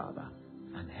 my Father.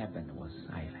 And heaven was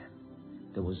silent.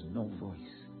 There was no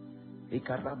voice.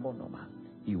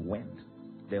 He went.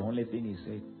 The only thing He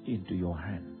said, into your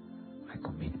hand I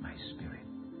commit my spirit.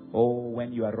 Oh,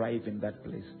 when you arrive in that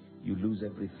place, you lose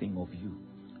everything of you.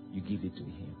 You give it to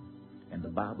Him. And the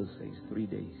Bible says 3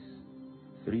 days.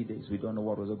 3 days. We don't know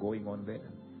what was going on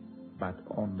there. But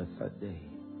on the third day,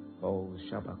 oh,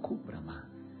 Shabakubrama,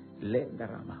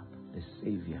 Lendarama, the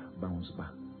Savior bounced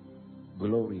back.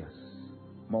 Glorious,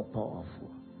 more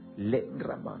powerful.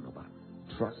 Lendramanova.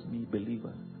 Trust me,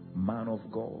 believer, man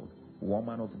of God,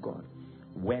 woman of God.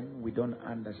 When we don't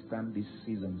understand these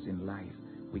seasons in life,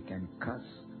 we can curse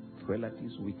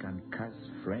relatives, we can curse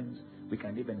friends, we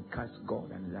can even curse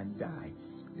God and die.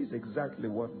 This is exactly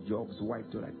what Job's wife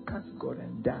told her, curse God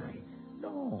and die.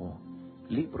 No.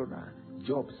 Librona,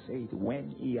 Job said,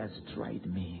 when he has tried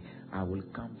me, I will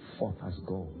come forth as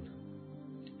gold.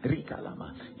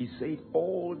 Rikalama, he said,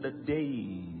 all the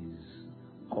days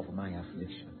of my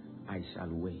affliction, I shall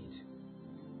wait,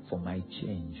 for my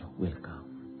change will come.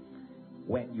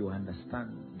 When you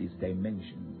understand this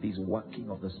dimension, this working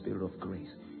of the Spirit of grace,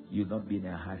 you'll not be in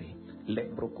a hurry.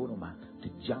 To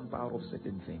jump out of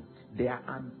certain things. They are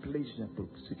unpleasant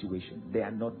situations. They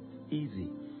are not easy,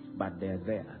 but they are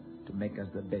there to make us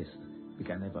the best we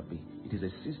can ever be. It is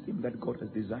a system that God has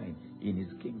designed in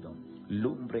His kingdom.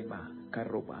 Lumbrema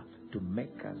Karoba, to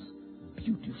make us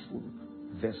beautiful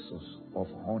vessels of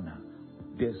honor,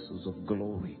 vessels of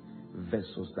glory,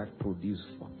 vessels that produce,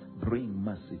 bring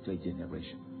mercy to a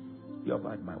generation. You have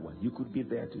heard my word. You could be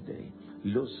there today.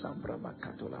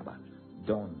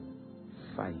 Don't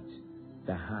fight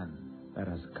the hand that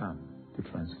has come to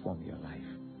transform your life.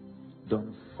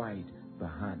 Don't fight the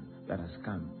hand that has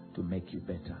come to make you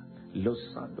better.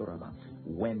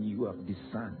 When you have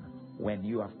discerned, when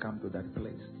you have come to that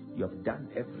place, you have done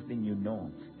everything you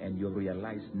know, and you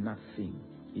realize nothing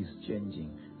is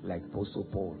changing. Like Apostle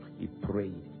Paul, he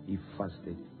prayed, he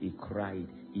fasted, he cried,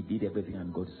 he did everything,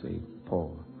 and God said,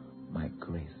 Paul, my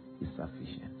grace is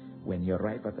sufficient. When you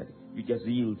arrive at that, you just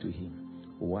yield to Him.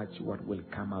 Watch what will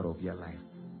come out of your life.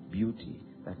 Beauty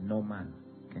that no man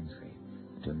can say.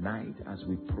 Tonight, as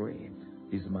we pray,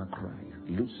 this is my cry.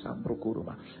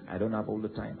 I don't have all the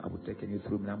time. I will take you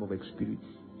through a number of experience.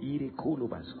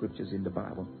 Scriptures in the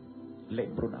Bible.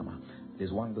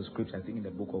 There's one of the scriptures, I think, in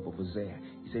the book of Hosea.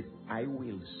 He said, I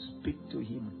will speak to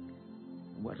him.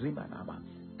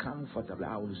 Comfortably,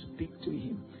 I will speak to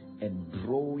him and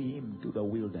draw him to the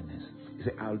wilderness. He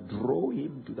said, I'll draw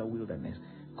him to the wilderness.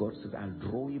 God says, I'll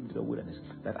draw him to the wilderness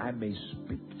that I may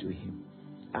speak to him.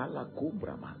 Allah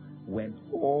Kumbrama, when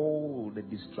all the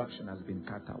destruction has been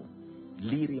cut out,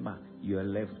 Lirima, you are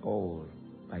left all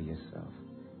by yourself.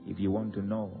 If you want to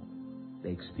know the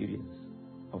experience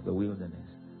of the wilderness,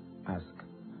 ask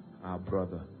our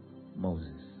brother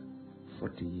Moses.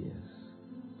 40 years.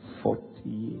 40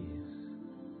 years.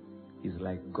 It's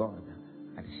like God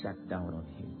had shut down on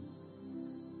him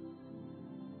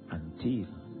until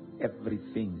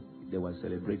everything they were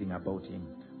celebrating about him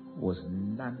was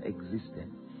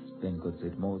non-existent. Then God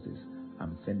said, Moses,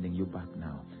 I'm sending you back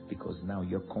now because now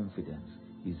your confidence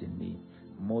is in me.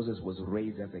 Moses was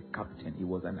raised as a captain. He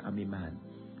was an army man.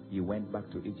 He went back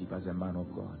to Egypt as a man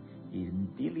of God. His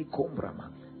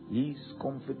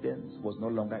confidence was no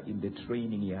longer in the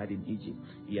training he had in Egypt.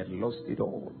 He had lost it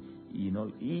all.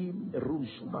 In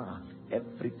Rushma,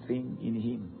 everything in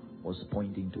him was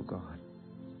pointing to God.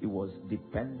 He was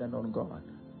dependent on God.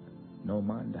 No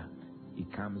wonder he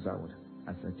comes out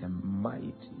as such a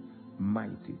mighty,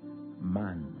 mighty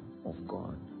man of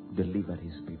God, delivered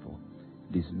his people.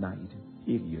 This night,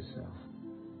 heal yourself.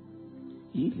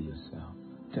 Heal yourself.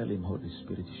 Tell him, Holy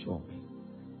Spirit, show me.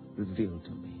 Reveal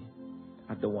to me.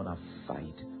 I don't want to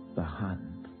fight the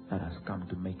hand that has come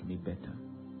to make me better.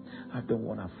 I don't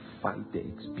want to fight the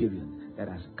experience that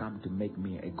has come to make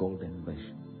me a golden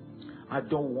version. I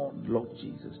don't want, Lord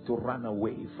Jesus, to run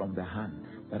away from the hand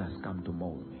that has come to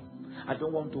mold me. I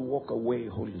don't want to walk away,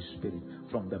 Holy Spirit,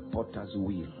 from the potter's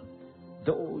wheel.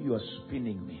 Though you are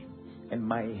spinning me and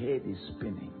my head is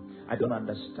spinning, I don't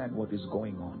understand what is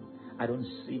going on. I don't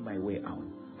see my way out.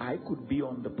 I could be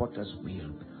on the potter's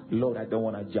wheel. Lord, I don't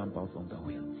want to jump out from the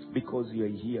wheel because you're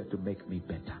here to make me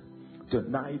better.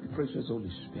 Tonight, precious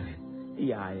Holy Spirit,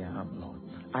 here I am, Lord.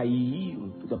 I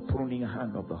yield to the pruning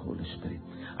hand of the Holy Spirit.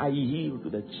 I yield to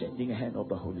the changing hand of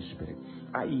the Holy Spirit.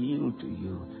 I yield to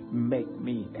you. Make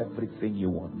me everything you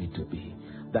want me to be.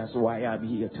 That's why I'm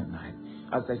here tonight.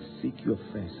 As I seek your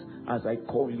face, as I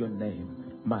call your name,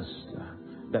 Master,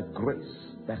 the grace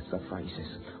that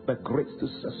suffices, the grace to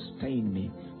sustain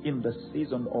me in the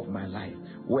season of my life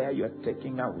where you're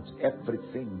taking out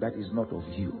everything that is not of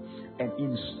you and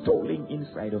installing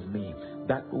inside of me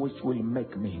that which will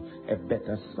make me a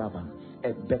better servant,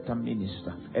 a better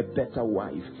minister, a better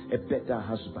wife, a better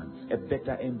husband, a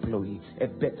better employee, a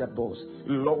better boss.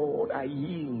 Lord, I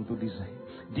yield to this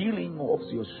dealing of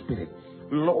your spirit.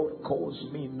 Lord, cause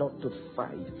me not to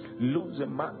fight. Lose a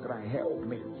mantra, help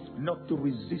me not to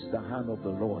resist the hand of the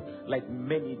Lord like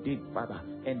many did, Father,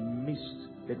 and missed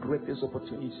the greatest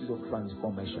opportunities of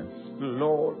transformation.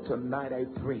 Lord, tonight I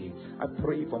pray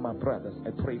for my brothers,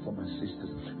 I pray for my sisters.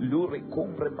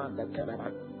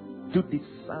 To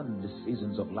discern the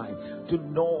seasons of life, to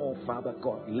know, Father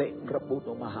God,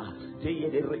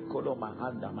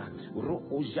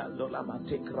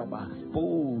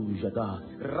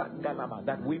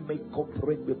 that we may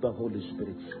cooperate with the Holy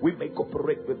Spirit, we may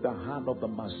cooperate with the hand of the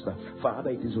Master. Father,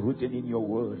 it is written in your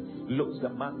word,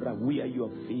 we are your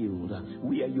field,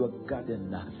 we are your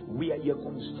garden, we are your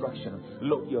construction.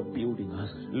 Lord, you're building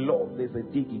us. Lord, there's a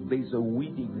digging, there's a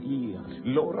weeding here.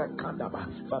 Lord,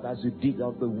 Father, as you dig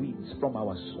out the weeds from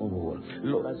our soul,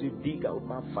 Lord, as you dig out,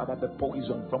 my Father, the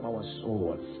poison from our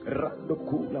soul,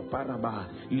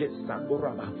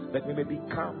 that we may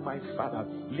become, my Father,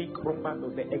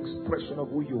 the expression of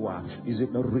who you are. Is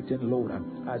it not written, Lord,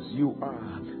 as you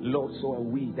are, Lord, so are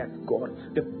we? That God,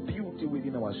 the beauty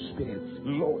within our spirit,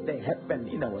 Lord, the heaven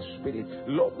in our spirit,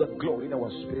 Lord, the glory in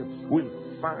our spirit will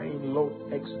find, Lord,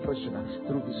 expression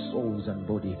through the souls and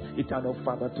body. Eternal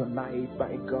Father, tonight,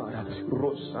 by God,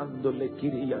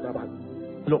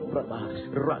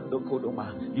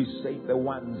 you say the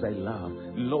ones I love,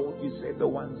 Lord, you say the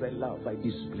ones I love I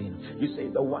discipline. You say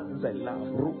the ones I love,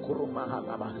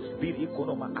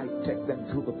 I take them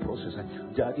through the process.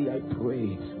 Daddy, I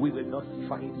pray we will not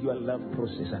fight your love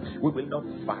process. We will not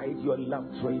fight your love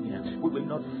training. We will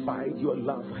not fight your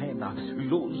love henna.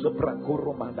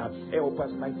 Help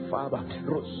us, my Father,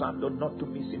 Rosando, not to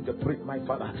misinterpret, my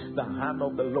Father, the hand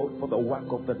of the Lord for the work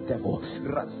of the devil.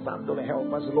 Rasando,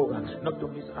 help us, Lord, not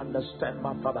to misunderstand,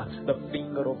 my Father, the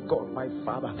finger of God, my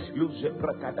Father,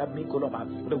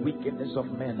 the wickedness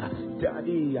of men.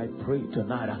 Daddy, I pray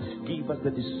tonight, give us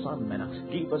the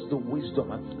discernment, give us the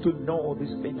wisdom to know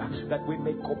this thing, that we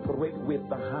may cooperate with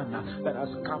the hand that has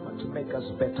come to make us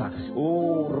better.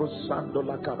 Oh, Rosando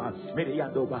Lakaba,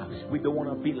 we don't want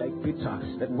to be like Peter,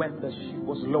 that when the sheep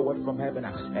was lowered from heaven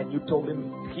and you told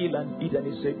him kill and eat, and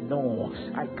he said, no,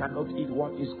 I cannot eat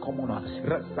what is common.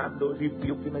 Rasando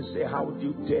rebuked him and said, how do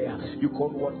you dare? You call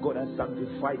what God has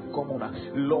sanctified common.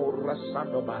 Lord,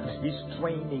 Rasandoba, his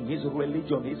training, his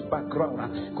religion, his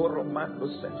background, Koromando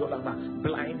Setolana,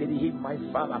 blinded him, my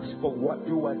Father, for what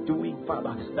you are doing,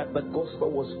 Father, that the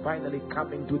gospel was finally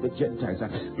coming to the Gentiles.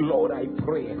 Lord, I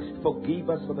pray, forgive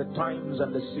us for the times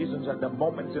and the seasons and the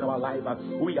moments in our life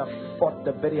we have fought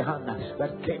the very hand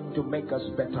that came to make us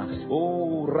better.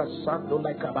 Oh, Rasando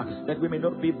Lakaba, that we may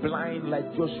not be blind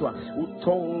like Joshua, who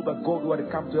told the God who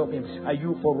had come to help him, Are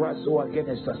you for us or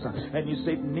against us? And you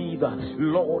said neither.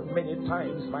 Lord, many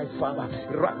times, my Father,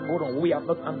 we have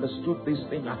not understood this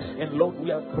thing. And Lord, we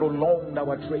have prolonged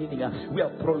our training. We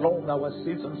have prolonged our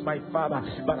seasons, my Father.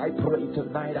 But I pray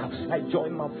tonight, I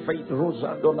join my faith,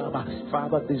 Rosandolama.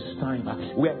 Father, this time,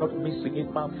 we are not missing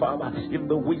it, my Father. In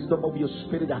the wisdom of your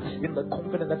Spirit, in the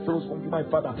confidence that flows from you, my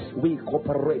Father, we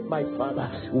cooperate, my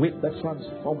Father, with the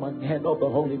transforming hand of the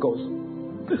Holy Ghost.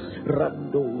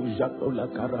 Rando Jatola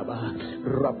Karaba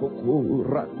Raboku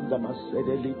Randa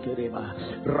Masedeli Kerema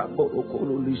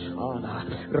Rabokolo Lishana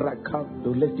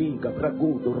Rakando Lediga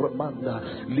Bragudo Ramanda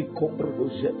Likombro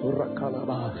Jeto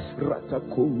Rakalaba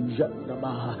Rataku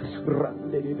Janama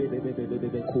Rande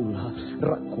Kula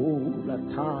Rakula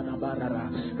Tana Barara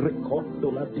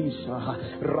Recondo La Disha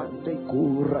Rande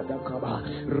Kuradakaba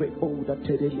Reboda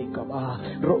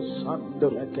Tedelikaba Rosando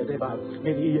La Kereba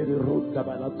Meni Ruta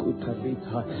Balakuta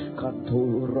Lita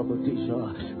Canto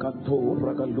Robodisha, Canto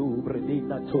Ragalu,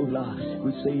 Bredina Tola.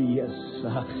 We say yes.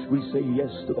 We say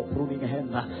yes to the pruning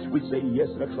hand. We say yes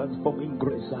to the transforming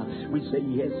grace. We say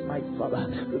yes, my Father,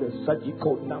 to the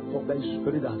surgical knife of the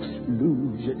Spirit.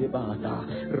 Luge de Bada,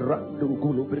 Randu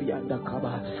Gulubrianda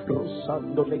Kaba,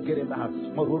 Rosando Legerema,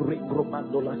 Moruringo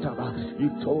Mandolataba. You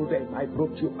told them, I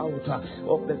brought you out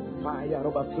of the fire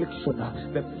of affliction,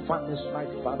 the furnace, my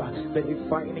Father, the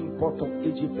refining pot of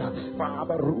Egypt.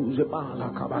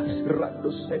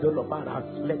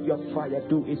 Let your fire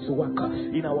do its work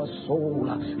in our soul.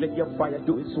 Let your fire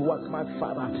do its work, my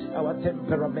Father. Our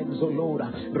temperaments, O Lord,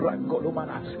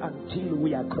 until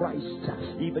we are Christ,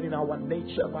 even in our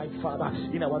nature, my Father,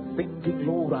 in our thinking,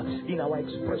 Lord, in our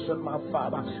expression, my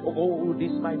Father, of all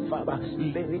this, my Father,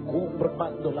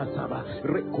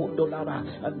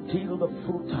 until the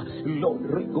fruit, Lord,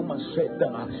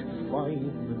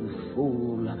 fine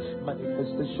full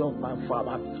manifestation, my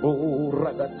Father. Oh,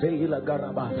 Ragatela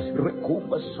Garaba,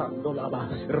 Recumba Sandolaba,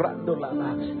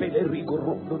 Randolaba, Pelerigo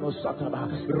Runduno Sataba,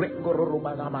 Rengoro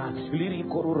Romanama,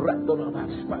 Lirico Randolama,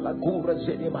 Palacura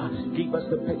Zenema. Give us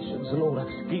the patience, Lord.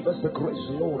 Give us the grace,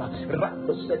 Lord.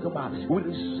 Rando Setoma, we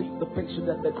receive the patience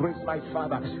and the grace, my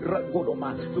Father.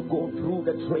 Rangoloma, to go through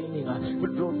the training, to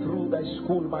go through the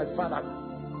school, my Father.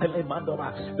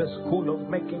 The school of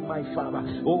making, my Father.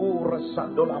 Oh,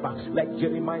 Rasandolama, like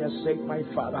Jeremiah said, my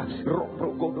Father.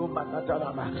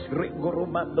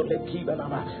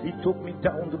 He took me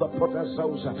down to the potter's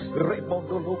house.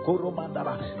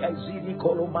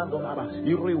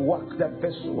 You rework that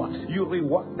vessel. You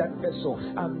rework that vessel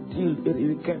until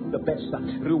it became the best.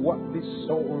 Rework this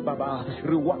soul, Baba.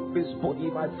 Rework this body,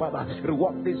 my Father.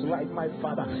 Rework this life, my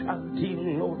Father. Until,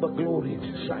 Lord, the glory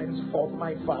shines forth,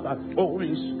 my Father.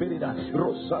 Holy Spirit,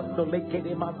 Rosando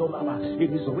Lekede Mandolama.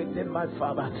 It is written, my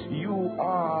Father, you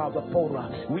are the potter,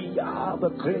 we are the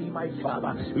clay, my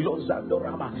Father.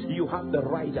 Lozandorama, you have the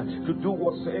right to do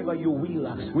whatsoever you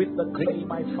will with the clay,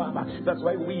 my Father. That's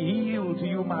why we yield to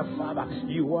you, my Father.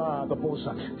 You are the boss.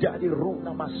 Daddy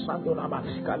Runa Masandorama,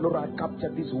 Kalora,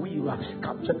 capture this wheel,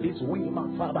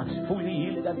 my Father. Fully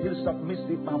healed until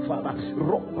submissive, my Father.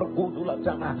 Rompra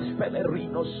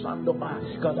Pelerino Sandoma,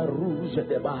 Kalaruja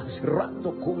Deba,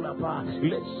 Rando Kula.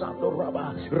 Let's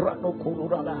Raba, Rano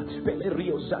Kuluraba,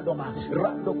 Pelerio Sadoma,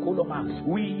 Rando Kuloma.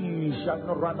 We shall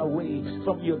not run away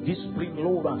from your discipline,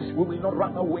 Lord. We will not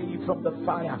run away from the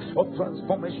fire of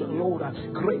transformation, Lord.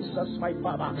 Grace us, my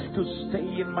Father, to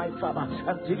stay in, my Father,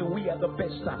 until we are the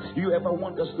best you ever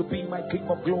want us to be, my King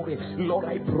of glory. Lord,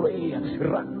 I pray,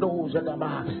 Rando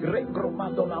Zadama,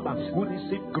 Regromandolama, we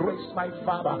receive grace, my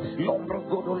Father, Lombro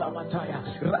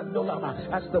Godolamataya,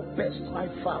 Randolama, as the best, my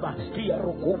Father. Here,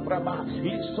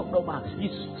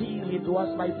 is still into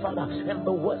us, my Father, and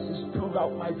the words is pulled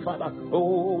out, my Father.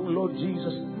 Oh, Lord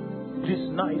Jesus. This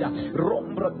night,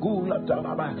 Rombra Gula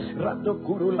Dalaba, Rando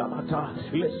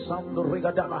Gurulamata, Lesando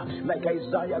Regadama, like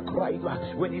Isaiah cried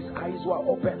when his eyes were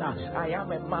open. I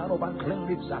am a man of unclean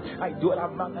lips. I dwell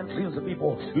among unclean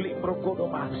people. Limbro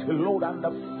Godoma, Lord,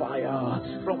 under fire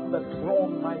from the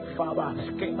throne, my Father,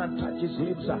 came and touched his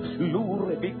lips.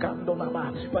 Lure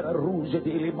Bicandolama, Pararuja de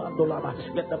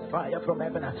Limandolama. Let the fire from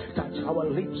heaven touch our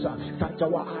lips, touch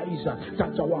our eyes,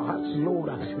 touch our hearts, Lord.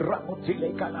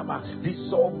 Ramotile Kalama,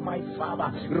 dissolve my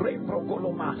Father,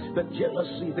 Reprogoloma, the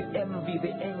jealousy, the envy,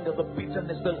 the anger, the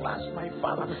bitterness, the lust, my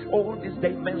Father, all this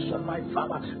dimension, my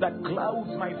Father, that clouds,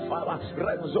 my Father,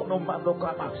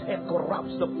 and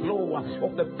corrupts the flow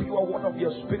of the pure one of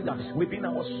your Spirit within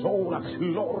our soul.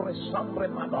 Lord,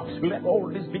 let all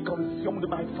this be consumed,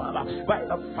 my Father, by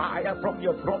the fire from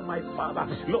your throne, my Father.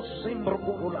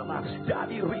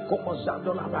 Daddy Rico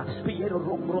Mozandolama, Piero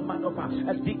Romanova,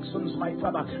 addictions, my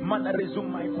Father,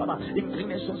 mannerism, my Father,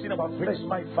 inclinations in our our flesh,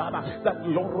 my Father, that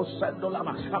Lord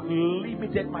Sandolama have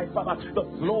limited, my Father, the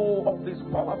flow of this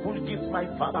powerful gifts, my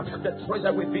Father, the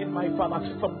treasure within, my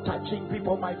Father, from touching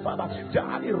people, my Father.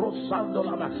 Jari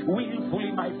Rosandolama,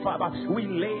 willfully, my Father, we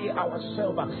lay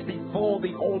ourselves before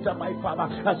the altar, my Father,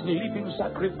 as living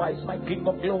sacrifice, my King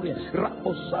of Glory.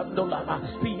 Rambo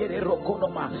Sandolama, Piere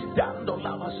Rokonoma,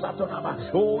 Dandolama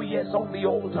Satonama. Oh yes, on the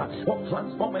altar of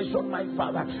transformation, my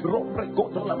Father.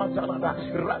 Romregotolama Talada,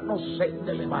 Rano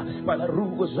Sendelema,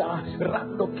 Valarugoza,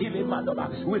 Rando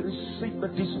Kilimandola. We receive the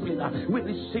discipline, we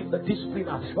receive the discipline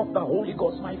of the Holy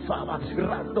Ghost, my Father.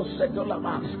 Rando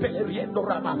Sendolama, Peleriendo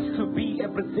Rama, to be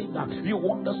everything you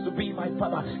want us to be, my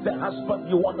Father. The husband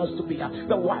you want us to be,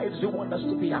 the wives you want us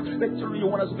to be, the children you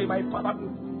want us to be, my Father.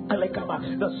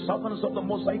 The servants of the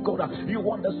Most High God, you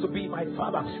want us to be, my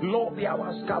Father. Lord, the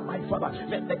hours come, my Father.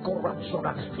 Let the corruption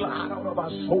fly out of our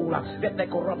soul. Let the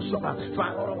corruption fly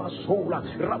out of our soul.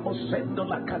 Ramosendo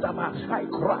la kadama. I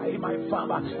cry, my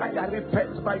Father. I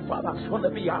repent, my Father, on the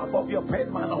behalf of your pen,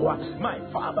 my Lord. My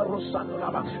Father,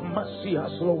 Rosandolama. Mercy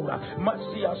us, Lord.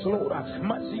 Mercy us, Lord.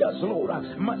 Mercy us, Lord.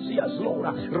 Mercy us, Lord.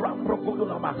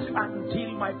 Rambrokudulama.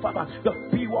 Until, my Father, the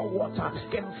pure water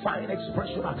can find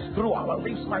expression through our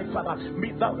lips, my Father,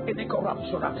 without any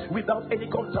corruption, without any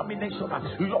contamination.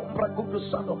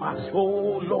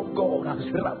 Oh Lord God,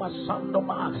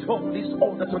 Ramasandoma, on this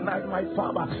altar tonight, my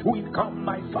Father, we come,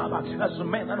 my Father, as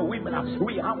men and women,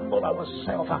 we humble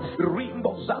ourselves.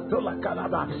 Rimbo Zatola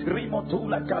Kalaba,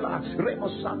 Rimotula Kala,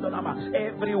 Remosandonama,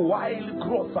 every wild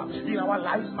growth in our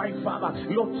lives, my Father,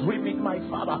 Lord, trim it, my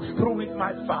Father, prune it,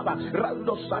 my Father,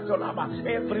 Rando Satolama,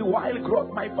 every wild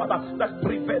growth, my Father, that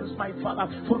prevents, my Father,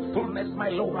 fruitfulness, my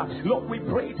Lord. Lord, we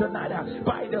pray tonight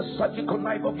by the surgical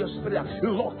knife of your Spirit,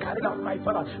 Lord, carry it out, my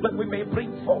Father, that we may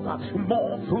bring forth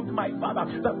more fruit, my Father,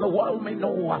 that the world may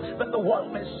know, that the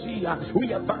world may see.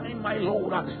 We are thine, my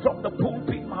Lord, from the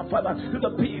pulpit, my Father, to the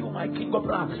pew, my King of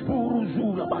Ra,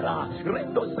 Puruzula Bara,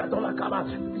 Rendo Satolakaba,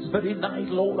 this very night,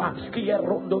 Lord,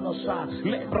 Kierondo Nosa,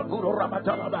 Lembraguro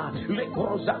Ramatalaba,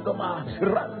 Lekorozandoma,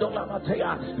 Rando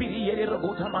Lamatea, Piriere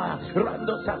Rogutama,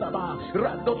 Rando Sataba,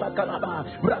 Rando Lakalaba,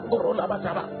 Rangoro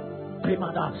Labataba.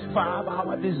 Father,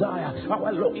 our desire,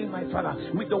 our longing, my Father,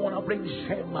 we don't want to bring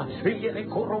shame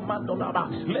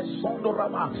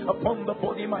upon the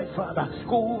body, my Father.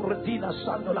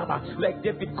 Like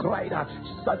David cried,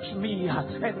 search me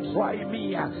and try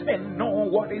me and know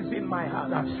what is in my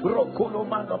heart, and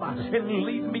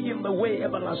lead me in the way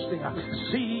everlasting.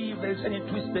 See if there's any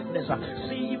twistedness,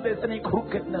 see if there's any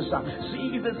crookedness,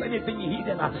 see if there's anything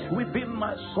hidden within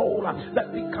my soul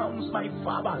that becomes, my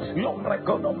Father,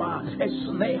 a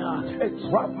snare, a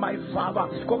trap, my Father,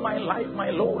 for my life, my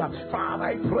Lord. Father,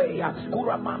 I pray,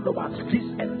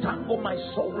 disentangle my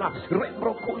soul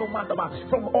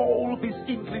from all this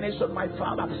inclination, my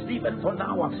Father, even for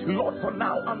now, Lord, for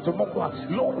now and tomorrow,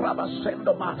 Lord,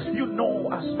 Rabasendoma, you know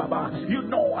us, Baba, you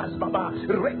know us, Baba,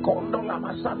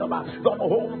 don't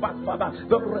hold back, Father,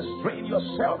 don't restrain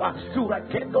yourself, to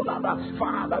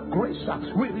Father, grace,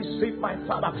 we receive, my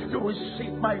Father, to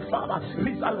receive, my Father,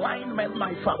 this alignment,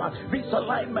 my Father, this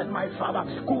alignment, my Father,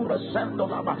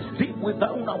 deep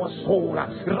within our soul,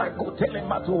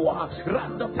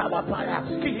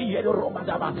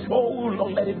 oh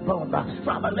Lord, let it burn,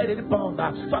 Father, let it burn,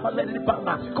 Father, let it burn,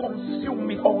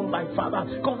 consume it all, my Father,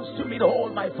 consume it all,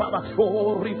 my Father,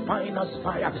 oh, refine us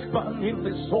fire, burn in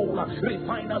the soul,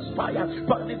 refine us fire,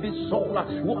 burn in the soul,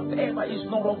 whatever is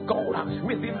not of God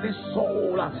within this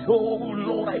soul, oh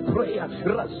Lord, I pray,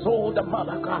 Raso the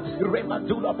Malaka,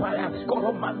 Remadula Paya,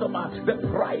 Koromandoma, the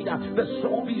pride, the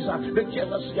showbiz, the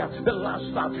jealousy, the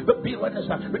lust, the bitterness,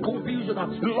 the confusion,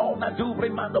 Lord, I do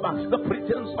remind the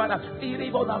pretense, Father,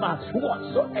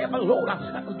 whatsoever, Lord,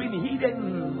 has been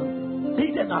hidden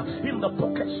in the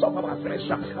pockets of our flesh,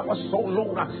 our soul,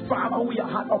 Lord. Father, we are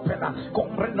heart open.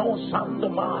 Compreno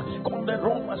Sandoma,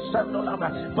 Conderoma Sandolama,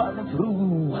 burn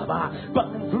through,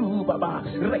 Baba,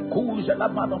 Recuja la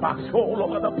Manoma, all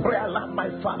over the prayer land, my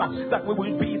Father, that we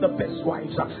will be the best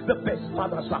wives, the best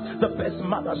fathers, the best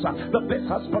mothers, the best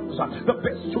husbands, the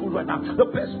best children, the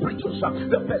best preachers,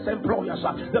 the best employers,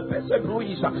 the best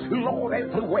employees, Lord,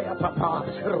 everywhere, Papa.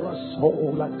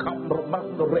 Rasola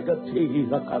Cambromando Regati,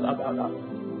 la Calabana.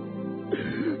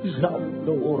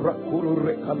 Zando Rakuru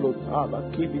Recalotava,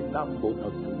 Kivinambo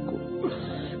Natuko,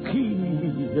 Ki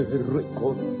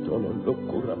Recontolo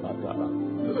Locuramata,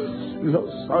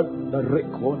 Losanda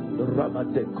Recondo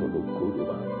Ramadeco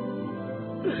Lucurva,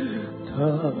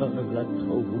 Tala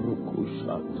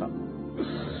Torukusata,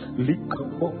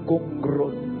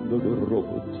 Licamongrongo de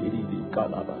Robotiri di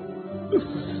Calaba,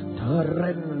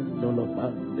 Tarendo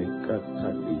Lomande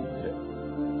Catalite.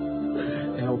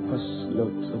 Help us,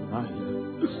 Lord, tonight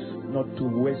not to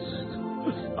waste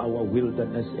our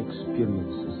wilderness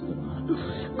experiences tonight.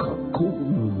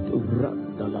 Kakudu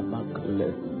randala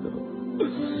makalendo.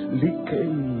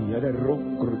 Likei ere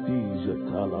rongrudija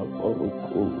tala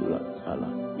orukura tala.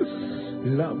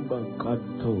 Lamba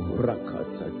kanto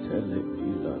rakata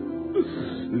telepila.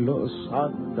 Los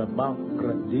anda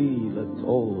mangradila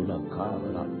tola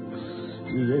kala.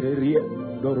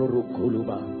 Yeriendo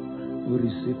rukuluba. We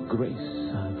receive grace.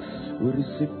 We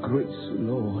receive grace,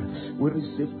 Lord. We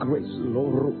receive grace,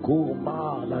 Lord.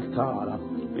 Rukuma la tala.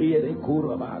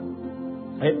 Yerekuraba.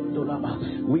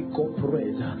 We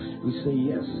cooperate. We say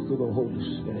yes to the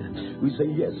Holy Spirit. We say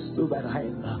yes to that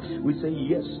hand. We say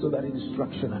yes to that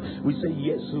instruction. We say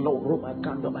yes, Lord. Roma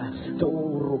kandama,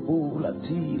 torobula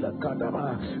tila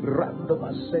kandama,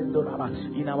 randoma sendonama.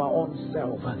 In our own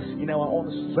self, in our own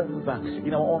strength,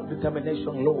 in our own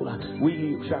determination, Lord,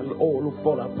 we shall all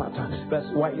fall apart.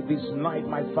 That's why this night,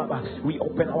 my Father, we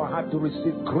open our heart to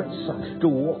receive grace to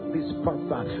walk this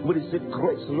path. We receive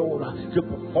grace, Lord, to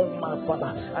perform, my Father,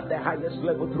 at the highest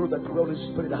level through the Holy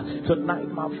Spirit. Tonight,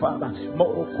 my Father,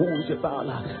 Moro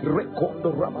Kujabala,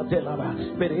 Rekondo Ramadelaba,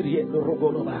 Periendo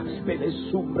Rogolova, Pele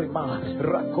Sumbrima,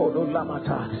 Rakodo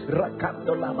Lamata,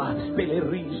 Rakando Lama, Pele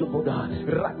Rizo Buddha,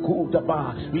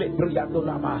 Rakudaba, Lebriando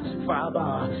Lama,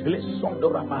 Father, Lesondo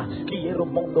Rama, Kiero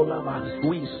Mondo Lama.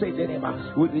 We say the name,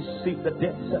 we receive the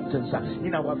death sentence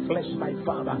in our flesh, my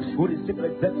Father. We receive the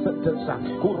death sentence,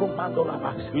 Kurumando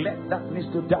Lama. Let that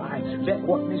needs to die, let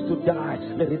what needs to die.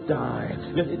 Let it die,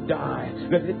 let it die,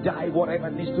 let it die.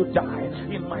 Whatever needs to die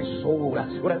in my soul,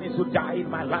 whatever needs to die in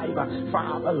my life,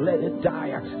 Father, let it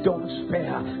die. Don't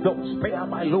spare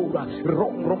my Lord.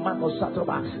 Romano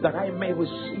Satoba, that I may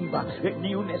receive a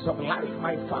newness of life,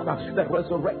 my Father, the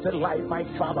resurrected life, my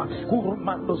Father.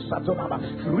 Kurumando Satonaba,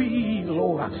 free,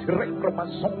 Lord,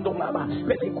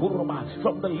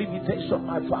 from the limitation,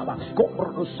 my Father,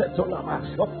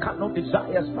 of carnal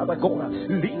desires, Father God.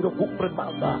 Lead of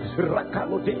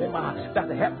that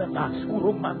heaven,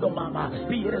 Urumando Mama,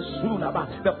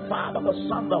 Piersunaba, the Father, the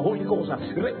Son, the Holy Ghost,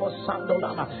 Remosando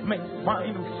Lama, may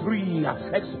find free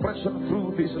expression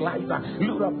through this life,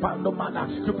 Lurapando Mana,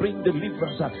 to bring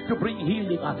deliverance, to bring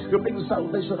healing, to bring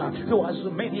salvation to as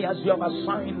many as you have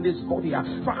assigned this body.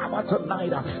 Father,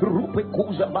 tonight, Rupe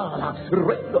Kuzamana,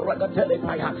 Rendo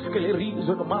Ragatelepaya,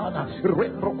 Kelerizo Mana,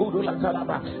 Rendo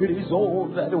Gudulatalaba, it is all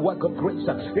the work of grace,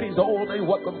 it is all the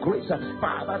work of grace,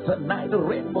 Father, tonight,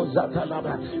 Rainbow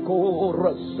Zatalaba,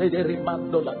 Chorus,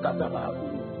 Rimando la Cataba.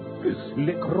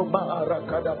 Lekromara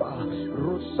kadaba,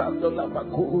 Rusando lama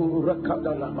kura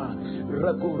kadalama,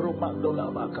 Ragurumando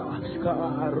lamaka,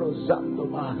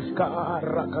 Karosandoma,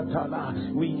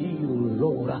 Karakatana, we yield,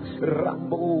 Lord,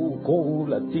 Rambo,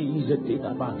 Kola,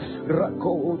 Tizetinama,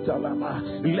 Rakotalama,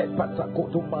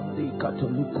 Lepatakotumandi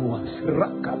Katulukua,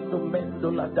 Rakando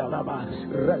Mendola Dalama,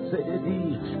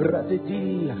 Razedi,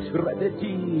 Radedi,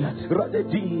 Radedi,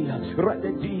 Radedi,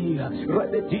 Radedi,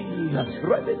 Radedi,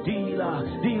 Radedila,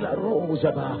 Dila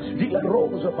Rosaba,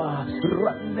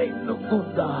 Ranendo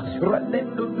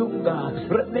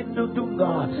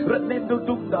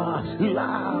Dunga, La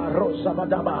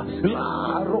Rosabadaba,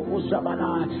 La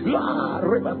Rosabana, La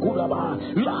Rebakulaba,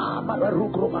 La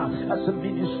Mararukroma, as a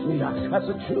ministry, as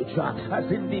a church,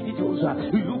 as individuals,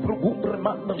 Lubrugumbre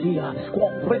Mandalia,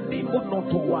 comprendendo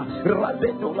notua,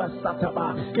 Radendo la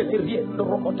Sataba, che le riendo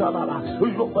Romotalaba,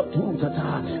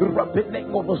 Lobatutata,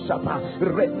 Rabenengo Sapa,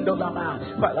 Rendo Lama.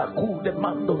 Balakude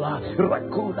Mandola,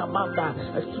 Rakuna Manda.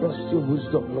 I trust your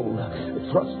wisdom, Lord. I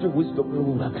trust your wisdom,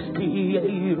 Lord.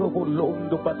 Kiero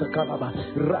Bolondo Patakalaba,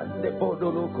 Rande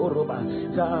Bodolo Koroba,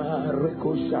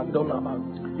 Tareko Shandolama.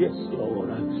 Yes, Lord.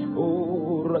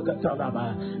 Oh,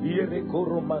 Ragatalama,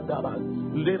 Yerekoromandaba,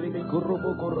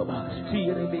 Leribekorobo Koroba,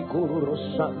 Fierebekoro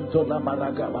Santo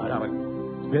Lamaragabara.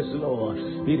 Yes, Lord.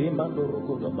 Irimando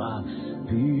Rokodoma,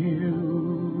 purify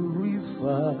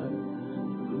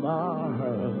my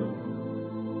heart,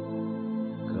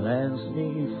 cleanse me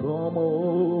from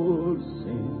all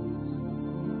sins,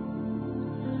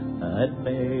 and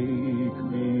make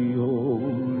me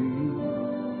holy.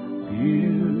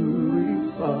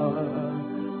 Purify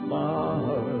my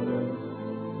heart,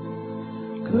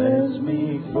 cleanse me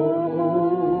from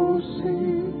all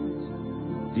sins.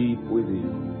 Deep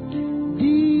within,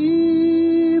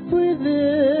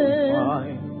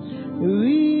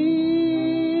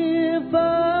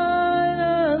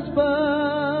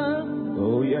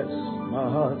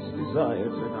 desire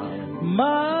tonight.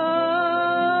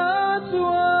 My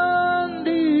one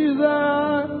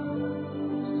desire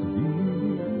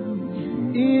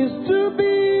is to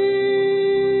be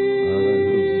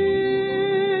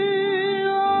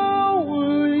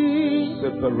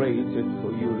separated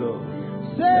for you, Lord.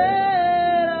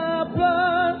 Set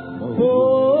apart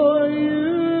for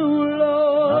you,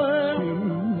 Lord.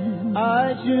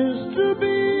 I choose to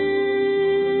be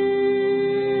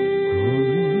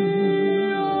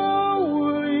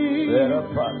holy. Set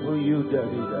apart for you,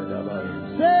 Daddy.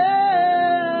 Set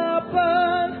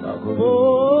apart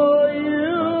for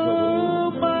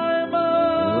you, my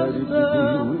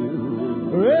Master.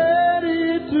 Ready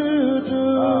to do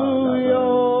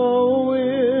your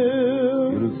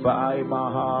will. Purify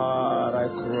my heart, I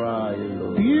cry,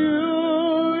 Lord.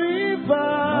 Purify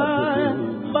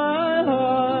my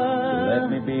heart. Let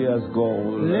me be as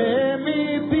gold. Let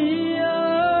me be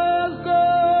as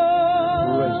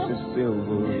gold. Precious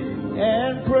silver.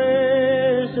 And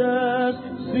precious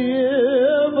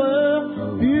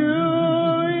silver.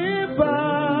 Purify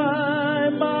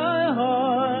my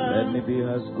heart. Let me be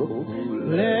as gold.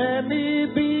 Let me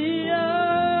be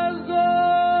as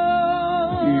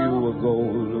gold. Pure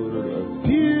gold.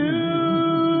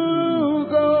 Pure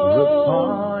gold.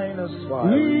 Refine us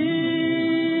fire.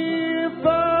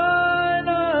 Refine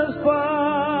us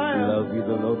fire. Love you,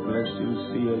 the Lord bless you.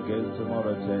 See you again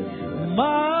tomorrow.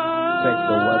 Take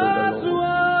the word of the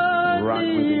Lord. Rock with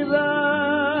it.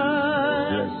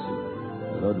 desire Bless you.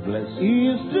 The Lord bless you.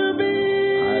 is to be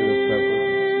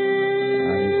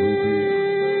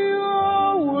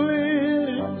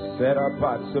holy. I'm set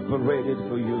apart, separated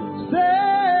for you.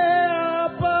 Set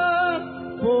apart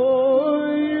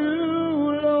for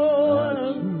you, Lord.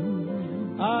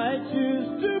 I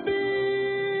choose to be,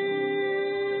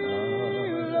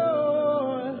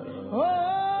 Lord,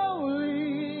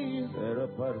 holy. Set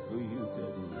apart for you,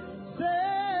 Daddy.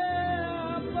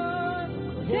 Set apart.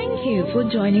 Thank you for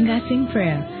joining us in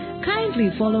prayer. Kindly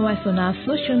follow us on our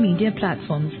social media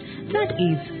platforms. That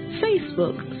is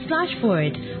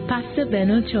Facebook/forward Pastor Ben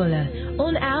Ochola,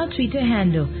 on our Twitter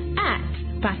handle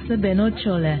 @Pastor Ben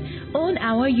Ochola, on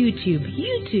our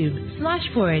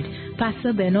YouTube/forward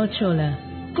Pastor Ben Ochola.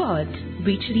 God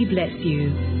richly bless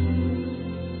you.